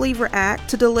Smith-Lever Act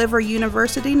to deliver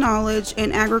university knowledge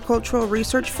and agricultural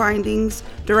research findings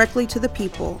directly to the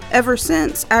people. Ever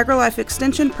since, AgriLife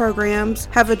Extension programs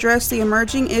have addressed the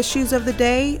emerging issues of the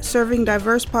day, serving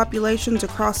diverse populations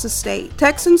across the state.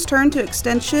 Texans turn to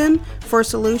Extension for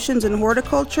solutions in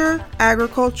horticulture,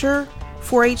 agriculture,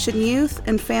 4-H and youth,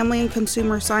 and family and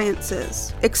consumer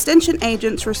sciences. Extension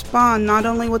agents respond not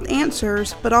only with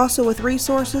answers, but also with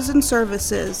resources and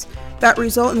services that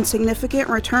result in significant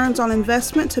returns on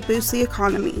investment to boost the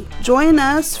economy. Join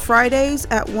us Fridays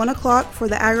at 1 o'clock for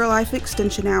the AgriLife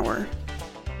Extension Hour.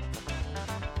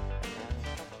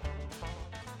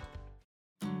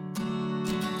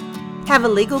 Have a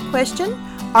legal question?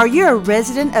 Are you a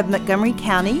resident of Montgomery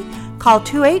County? Call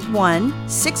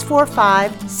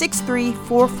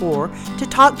 281-645-6344 to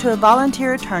talk to a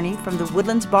volunteer attorney from the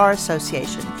Woodlands Bar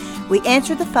Association. We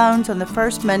answer the phones on the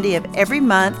first Monday of every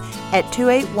month at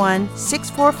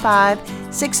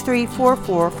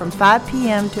 281-645-6344 from 5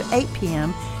 p.m. to 8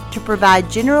 p.m. to provide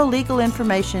general legal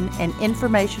information and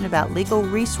information about legal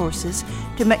resources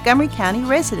to Montgomery County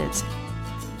residents.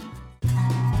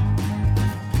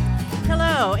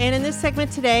 Hello, and in this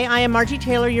segment today, I am Margie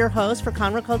Taylor, your host for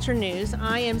Conroe Culture News.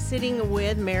 I am sitting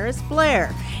with Maris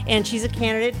Blair, and she's a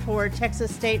candidate for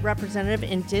Texas State Representative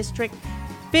in District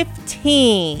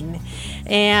 15.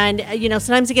 And,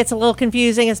 sometimes it gets a little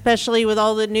confusing, especially with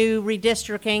all the new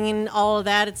redistricting and all of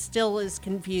that. It still is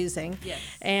confusing. Yes.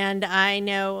 And I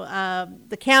know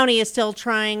the county is still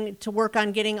trying to work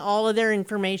on getting all of their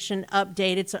information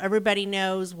updated so everybody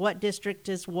knows what district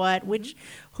is what,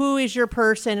 who is your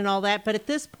person and all that. But at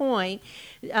this point,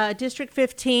 District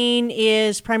 15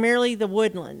 is primarily the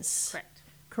Woodlands.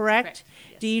 Correct?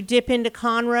 Yes. Do you dip into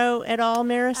Conroe at all,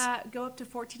 Maris? Go up to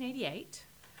 1488.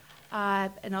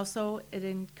 And also it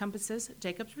encompasses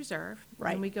Jacobs Reserve.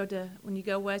 Right. When you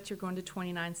go west, you're going to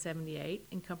 2978,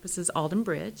 encompasses Alden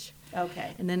Bridge.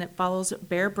 Okay. And then it follows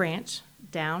Bear Branch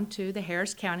down to the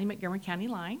Harris County, Montgomery County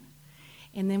line.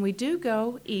 And then we do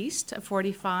go east of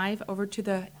 45 over to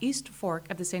the East Fork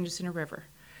of the San Jacinto River,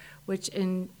 which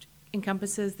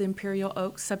encompasses the Imperial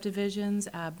Oaks subdivisions,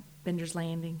 Bender's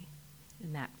Landing,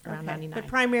 in that, around Okay. 99. But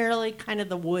primarily kind of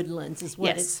the Woodlands is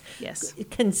what Yes, it's yes.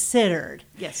 considered.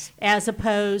 Yes. As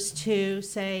opposed to,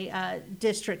 say,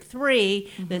 District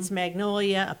 3, that's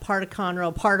Magnolia, a part of Conroe,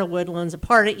 a part of Woodlands, a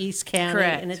part of East County,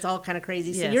 Correct. and it's all kind of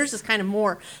crazy. So Yes. yours is kind of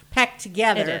more packed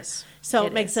together. It is. So it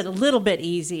It makes is. it a little bit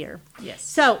easier. Yes.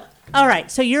 So, all right,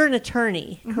 so you're an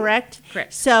attorney, correct?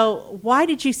 Correct. So why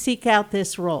did you seek out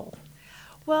this role?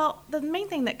 Well, the main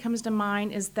thing that comes to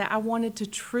mind is that I wanted to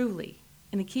truly,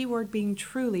 and the key word being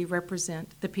truly,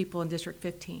 represent the people in District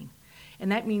 15.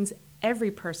 And that means every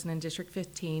person in District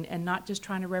 15 and not just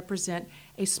trying to represent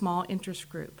a small interest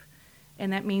group.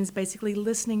 And that means basically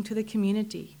listening to the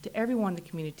community, to everyone in the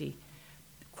community,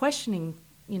 questioning,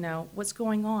 what's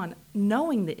going on,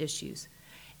 knowing the issues,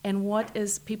 and what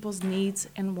is people's needs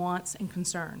and wants and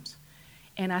concerns.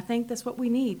 And I think that's what we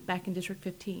need back in District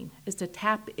 15, is to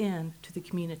tap in to the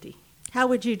community. How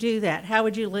would you do that? How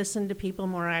would you listen to people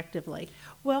more actively?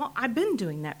 Well, I've been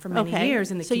doing that for many Okay.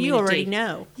 years in the So community. you already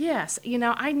know. Yes.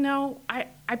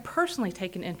 I personally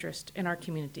take an interest in our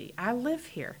community. I live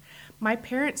here. My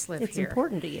parents live It's here.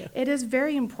 important to you. It is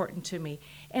very important to me.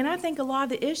 And I think a lot of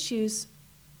the issues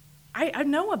I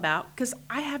know about because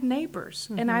I have neighbors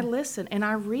and I listen and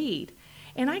I read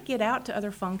and I get out to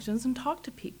other functions and talk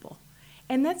to people.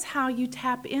 And that's how you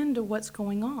tap into what's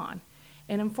going on.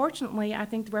 And unfortunately, I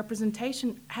think the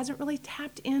representation hasn't really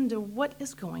tapped into what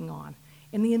is going on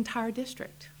in the entire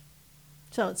district.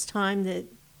 So it's time that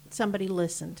somebody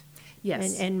listened.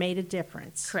 Yes. And made a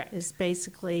difference. Correct. Is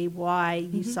basically why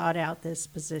you sought out this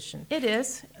position. It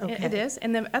is. Okay. It is.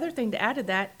 And the other thing to add to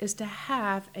that is to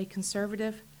have a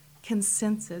conservative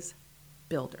consensus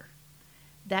builder.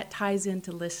 That ties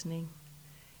into listening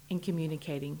and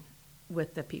communicating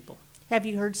with the people. Have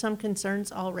you heard some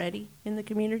concerns already in the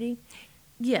community?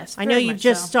 Yes, I know very you much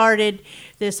just so. started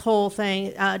this whole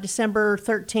thing. December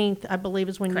 13th, I believe,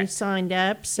 is when Correct. you signed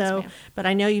up. So, ma'am. but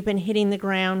I know you've been hitting the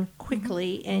ground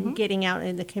quickly and getting out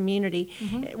in the community.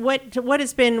 What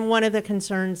has been one of the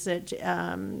concerns that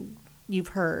you've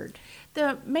heard?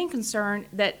 The main concern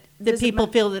that The doesn't people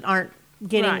ma- feel that aren't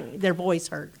getting Right. their voice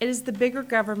heard. It is the bigger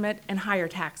government and higher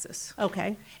taxes.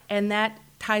 Okay. And that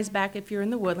ties back, if you're in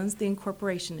the Woodlands, the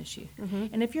incorporation issue.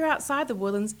 And if you're outside the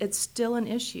Woodlands, it's still an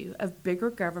issue of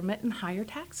bigger government and higher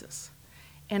taxes.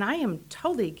 And I am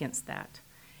totally against that.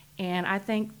 And I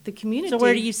think the community... So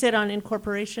where do you sit on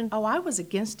incorporation? Oh, I was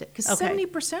against it because Okay.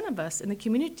 70% of us in the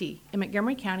community in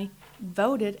Montgomery County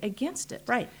voted against it.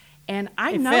 Right. And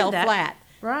I It know fell that. flat.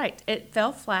 Right. It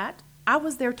fell flat. I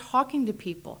was there talking to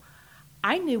people.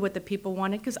 I knew what the people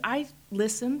wanted because I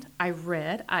listened, I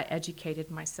read, I educated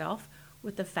myself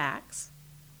with the facts,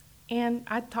 and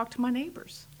I talked to my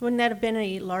neighbors. Wouldn't that have been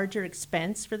a larger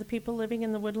expense for the people living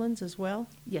in the Woodlands as well?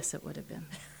 Yes, it would have been.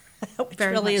 Which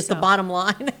Very really much is the so. bottom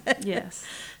line. Yes.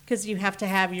 Because you have to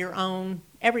have your own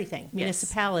everything, Yes.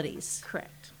 municipalities,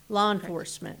 Correct. law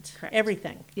enforcement, Correct.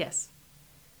 everything. Yes.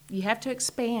 You have to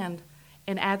expand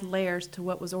and add layers to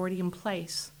what was already in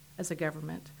place as a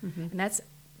government, and that's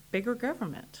bigger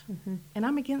government. And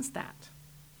I'm against that.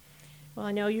 Well,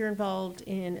 I know you're involved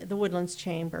in the Woodlands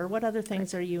Chamber. What other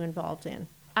things are you involved in?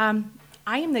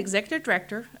 I am the executive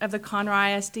director of the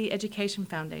Conroe ISD Education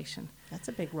Foundation. That's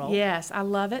a big role. Yes, I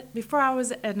love it. Before I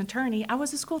was an attorney, I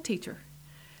was a school teacher.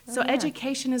 So yeah.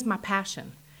 education is my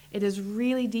passion. It is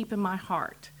really deep in my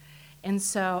heart. And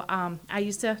so I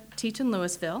used to teach in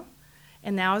Louisville,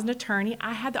 and now as an attorney,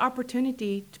 I had the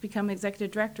opportunity to become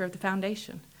executive director of the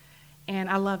foundation. And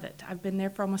I love it. I've been there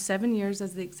for almost 7 years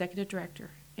as the executive director,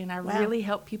 and I Wow. really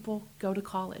help people go to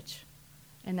college.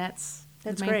 And that's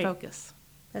the main great. focus.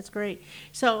 That's great.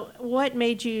 So what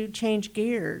made you change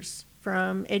gears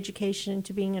from education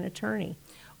to being an attorney?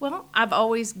 Well, I've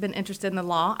always been interested in the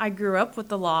law. I grew up with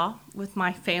the law, with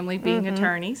my family being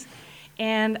attorneys.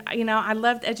 And, I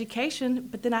loved education,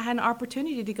 but then I had an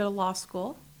opportunity to go to law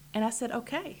school. And I said,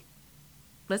 okay,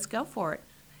 let's go for it.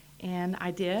 And I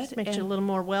did. Just makes you a and- little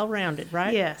more well-rounded,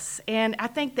 right? Yes. And I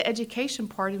think the education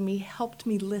part of me helped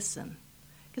me listen,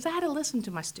 because I had to listen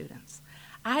to my students.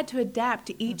 I had to adapt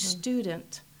to each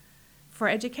student for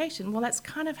education. Well, that's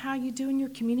kind of how you do in your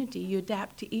community. You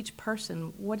adapt to each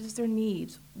person. What is their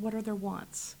needs? What are their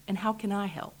wants? And how can I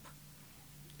help?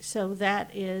 So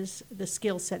that is the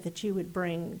skill set that you would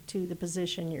bring to the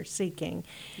position you're seeking.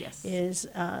 Yes. Is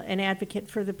an advocate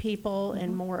for the people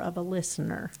and more of a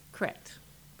listener. Correct.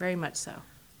 Very much so.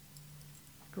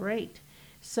 Great.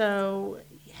 So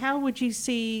how would you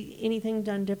see anything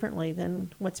done differently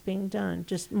than what's being done?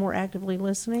 Just more actively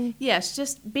listening? Yes,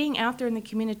 just being out there in the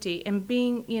community and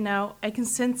being, a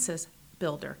consensus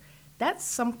builder. That's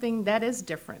something that is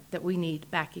different that we need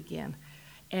back again.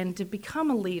 and to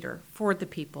become a leader for the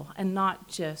people and not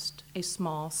just a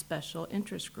small special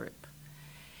interest group.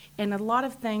 And a lot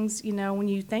of things, you know, when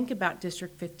you think about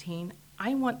District 15,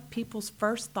 I want people's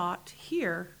first thought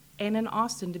here and in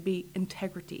Austin to be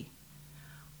integrity.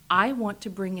 I want to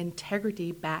bring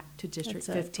integrity back to District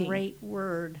 15. That's a great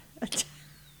word.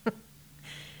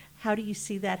 How do you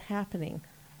see that happening?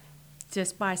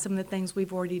 Just by some of the things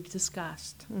we've already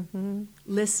discussed. Mm-hmm.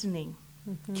 Listening,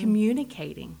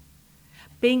 communicating,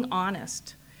 being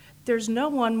honest. There's no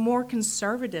one more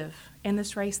conservative in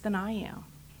this race than I am.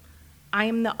 I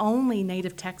am the only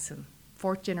native Texan,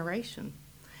 4th generation.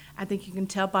 I think you can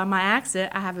tell by my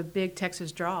accent, I have a big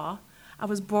Texas draw. I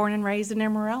was born and raised in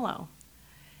Amarillo.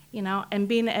 You know, and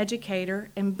being an educator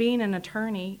and being an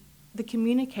attorney, the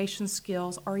communication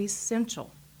skills are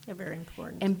essential. They're very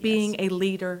important. And being a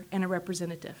leader and a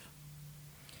representative.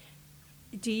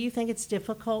 Do you think it's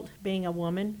difficult being a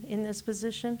woman in this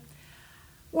position?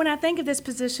 When I think of this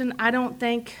position, I don't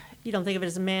think... You don't think of it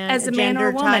as a man, as a man or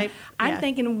a woman. type? I'm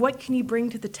thinking, what can you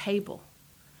bring to the table?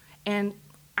 And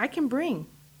I can bring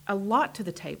a lot to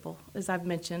the table, as I've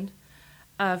mentioned,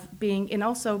 of being, and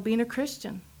also being a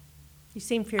Christian. You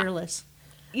seem fearless.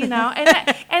 You know, and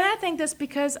I think that's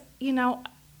because, you know,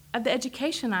 of the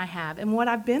education I have and what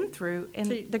I've been through and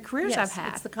the careers I've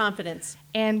had. It's the confidence.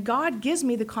 And God gives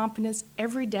me the confidence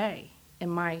every day.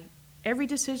 And every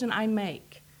decision I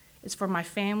make is for my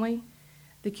family,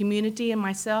 the community, and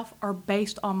myself are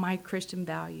based on my Christian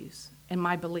values and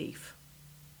my belief.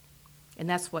 And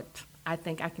that's what I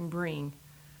think I can bring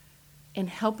in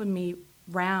helping me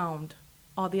round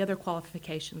all the other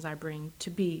qualifications I bring to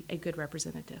be a good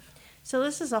representative. So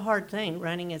this is a hard thing,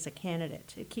 running as a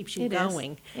candidate. It keeps you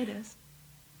going. It is.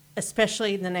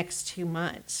 Especially in the next 2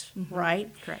 months,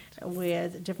 right? Correct.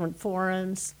 With different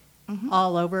forums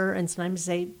all over, and sometimes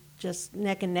they just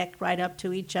neck and neck right up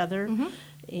to each other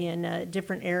in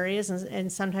different areas,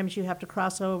 and sometimes you have to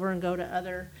cross over and go to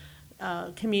other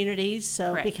communities,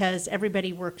 so because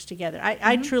everybody works together.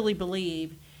 I truly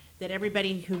believe that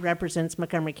everybody who represents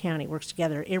Montgomery County works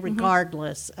together,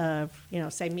 regardless of, you know,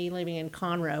 say me living in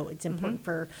Conroe. It's important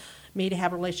for me to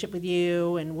have a relationship with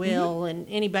you and Will and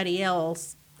anybody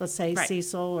else, let's say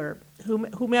Cecil or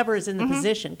whomever is in the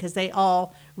position, because they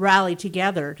all rally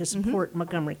together to support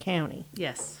Montgomery County.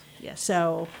 Yes. Yes.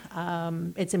 So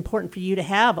it's important for you to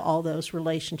have all those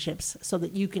relationships so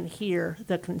that you can hear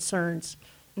the concerns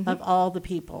of all the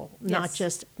people, not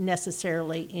just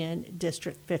necessarily in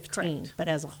District 15, but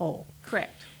as a whole.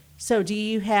 Correct. So do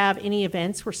you have any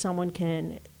events where someone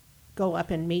can go up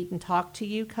and meet and talk to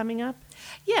you coming up?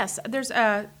 Yes. There's,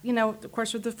 you know, of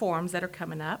course, with the forums that are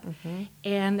coming up.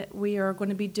 And we are going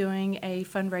to be doing a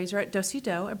fundraiser at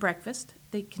Do-Si-Do, a breakfast.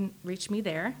 They can reach me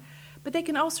there. But they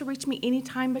can also reach me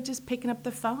anytime by just picking up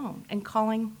the phone and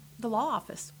calling the law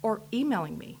office or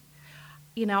emailing me.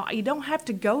 You know, you don't have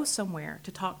to go somewhere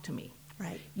to talk to me.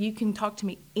 Right. You can talk to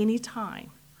me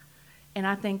anytime. And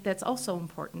I think that's also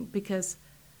important because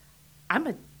I'm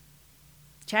a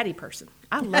chatty person.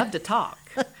 I love to talk.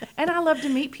 And I love to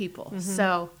meet people.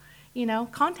 So, you know,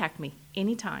 contact me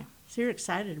anytime. So you're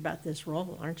excited about this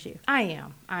role, aren't you? I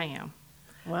am.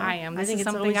 Well, I am. This I think is it's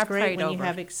something always I've great prayed when over. you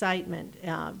have excitement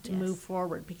to move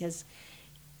forward, because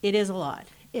it is a lot.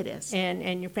 It is.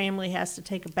 And your family has to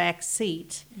take a back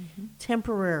seat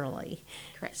temporarily.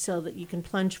 Correct. So that you can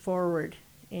plunge forward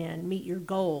and meet your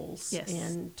goals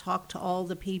and talk to all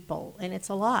the people. And it's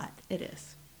a lot. It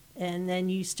is. And then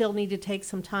you still need to take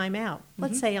some time out,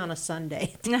 let's say on a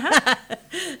Sunday,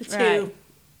 Right.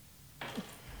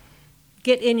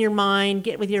 get in your mind,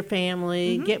 get with your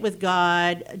family, get with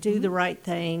God, do the right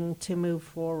thing to move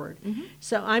forward.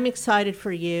 So I'm excited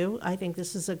for you. I think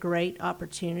this is a great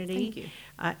opportunity. Thank you.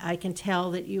 I can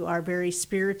tell that you are very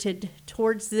spirited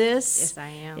towards this. Yes, I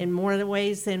am. In more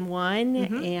ways than one,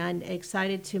 and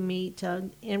excited to meet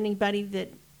anybody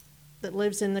that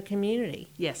lives in the community.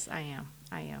 Yes, I am.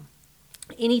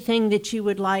 Anything that you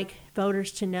would like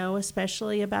voters to know,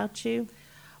 especially about you?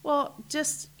 Well,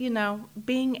 just, you know,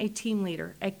 being a team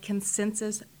leader, a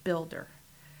consensus builder.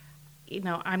 You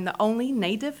know, I'm the only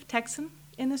native Texan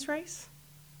in this race.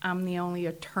 I'm the only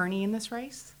attorney in this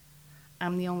race.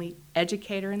 I'm the only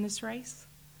educator in this race.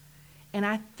 And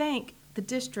I think the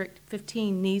District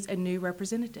 15 needs a new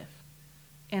representative.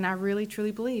 And I really,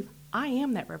 truly believe I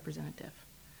am that representative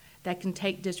that can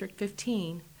take District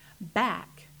 15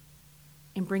 back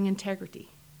and bring integrity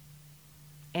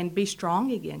and be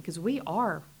strong again, because we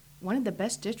are one of the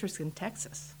best districts in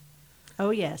Texas. Oh,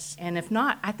 yes. And if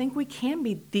not, I think we can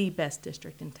be the best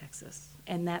district in Texas,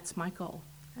 and that's my goal.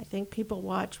 I think people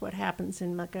watch what happens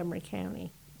in Montgomery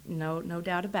County. No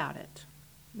doubt about it.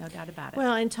 No doubt about it.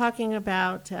 Well, and talking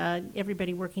about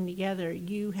everybody working together,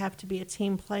 you have to be a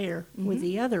team player with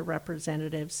the other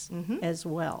representatives as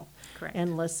well. Correct.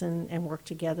 And listen and work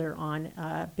together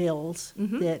on bills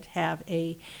that have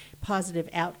a positive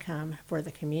outcome for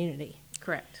the community.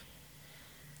 Correct.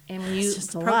 And when you It's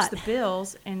just a approach lot. the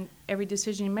bills and every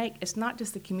decision you make, it's not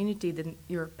just the community that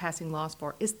you're passing laws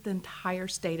for, it's the entire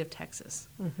state of Texas,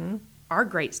 our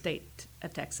great state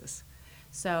of Texas.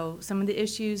 So some of the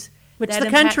issues Which that the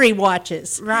impact- country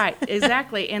watches. Right,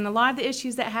 exactly. And a lot of the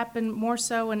issues that happen more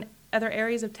so in other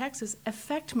areas of Texas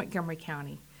affect Montgomery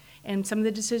County. And some of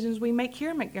the decisions we make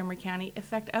here in Montgomery County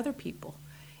affect other people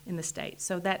in the state.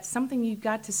 So that's something you've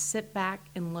got to sit back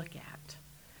and look at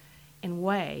and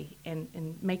weigh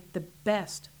and make the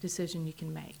best decision you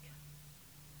can make.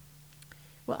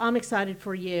 Well, I'm excited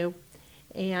for you.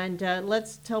 And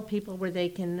let's tell people where they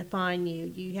can find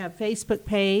you. You have a Facebook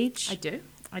page. I do.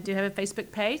 I do have a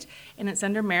Facebook page, and it's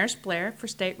under Maris Blair for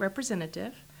State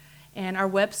Representative. And our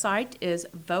website is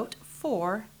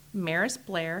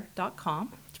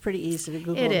voteformarisblair.com. It's pretty easy to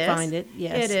Google It and is. find it.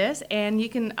 Yes. It is. And you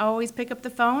can always pick up the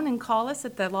phone and call us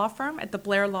at the law firm, at the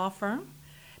Blair Law Firm.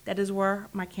 That is where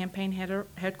my campaign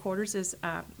headquarters is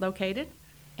located.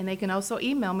 And they can also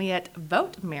email me at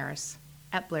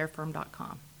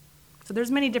votemaris@blairfirm.com. So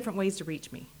there's many different ways to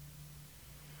reach me.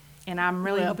 And I'm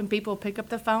really Well- hoping people pick up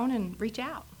the phone and reach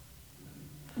out.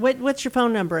 What's your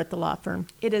phone number at the law firm?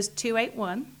 It is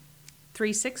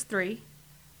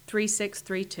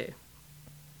 281-363-3632.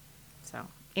 So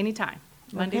anytime,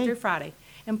 Monday Okay. through Friday.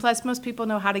 And plus, most people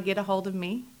know how to get a hold of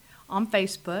me on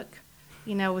Facebook.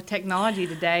 You know, with technology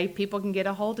today, people can get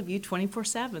a hold of you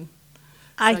 24/7.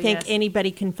 I So, think yes. anybody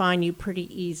can find you pretty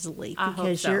easily I hope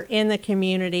because so. you're in the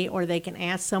community, or they can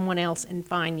ask someone else and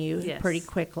find you Yes. pretty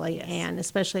quickly. Yes. And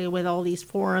especially with all these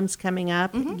forums coming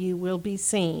up, you will be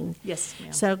seen. Yes,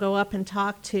 ma'am. So go up and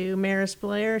talk to Maris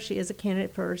Blair. She is a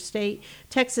candidate for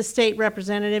Texas State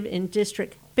Representative in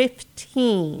District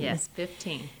 15. Yes,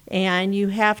 15. And you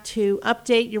have to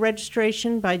update your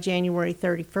registration by January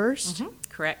 31st.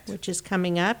 Correct. Which is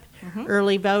coming up.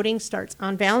 Early voting starts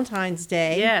on Valentine's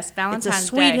Day. Yes, Valentine's It's a Day.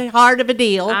 sweetheart of a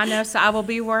deal. I know, so I will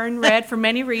be wearing red for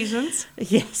many reasons.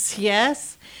 Yes,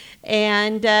 yes.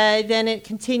 And then it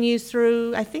continues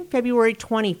through, I think, February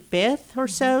 25th or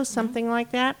so, something like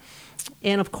that.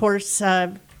 And of course,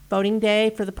 voting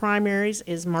day for the primaries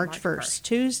is March 1st.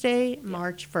 Tuesday,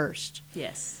 March 1st.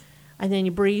 Yes. And then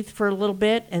you breathe for a little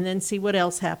bit and then see what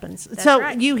else happens. That's so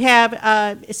right. you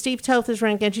have Steve Toth is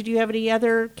running against you. Do you have any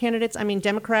other candidates? I mean,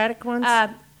 Democratic ones?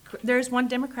 There's one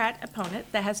Democrat opponent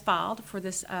that has filed for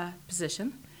this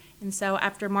position. And so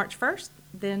after March 1st,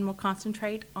 then we'll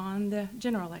concentrate on the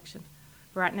general election.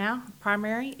 Right now,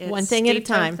 primary is One thing at a Steve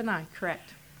Toth time. and I.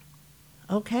 Correct.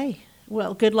 Okay.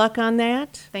 Well, good luck on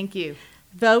that. Thank you.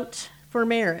 Vote for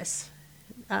Maris.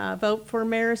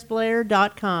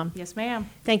 Voteformarisblair.com. Yes, ma'am.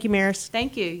 Thank you, Maris.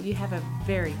 Thank you. You have a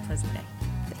very pleasant day.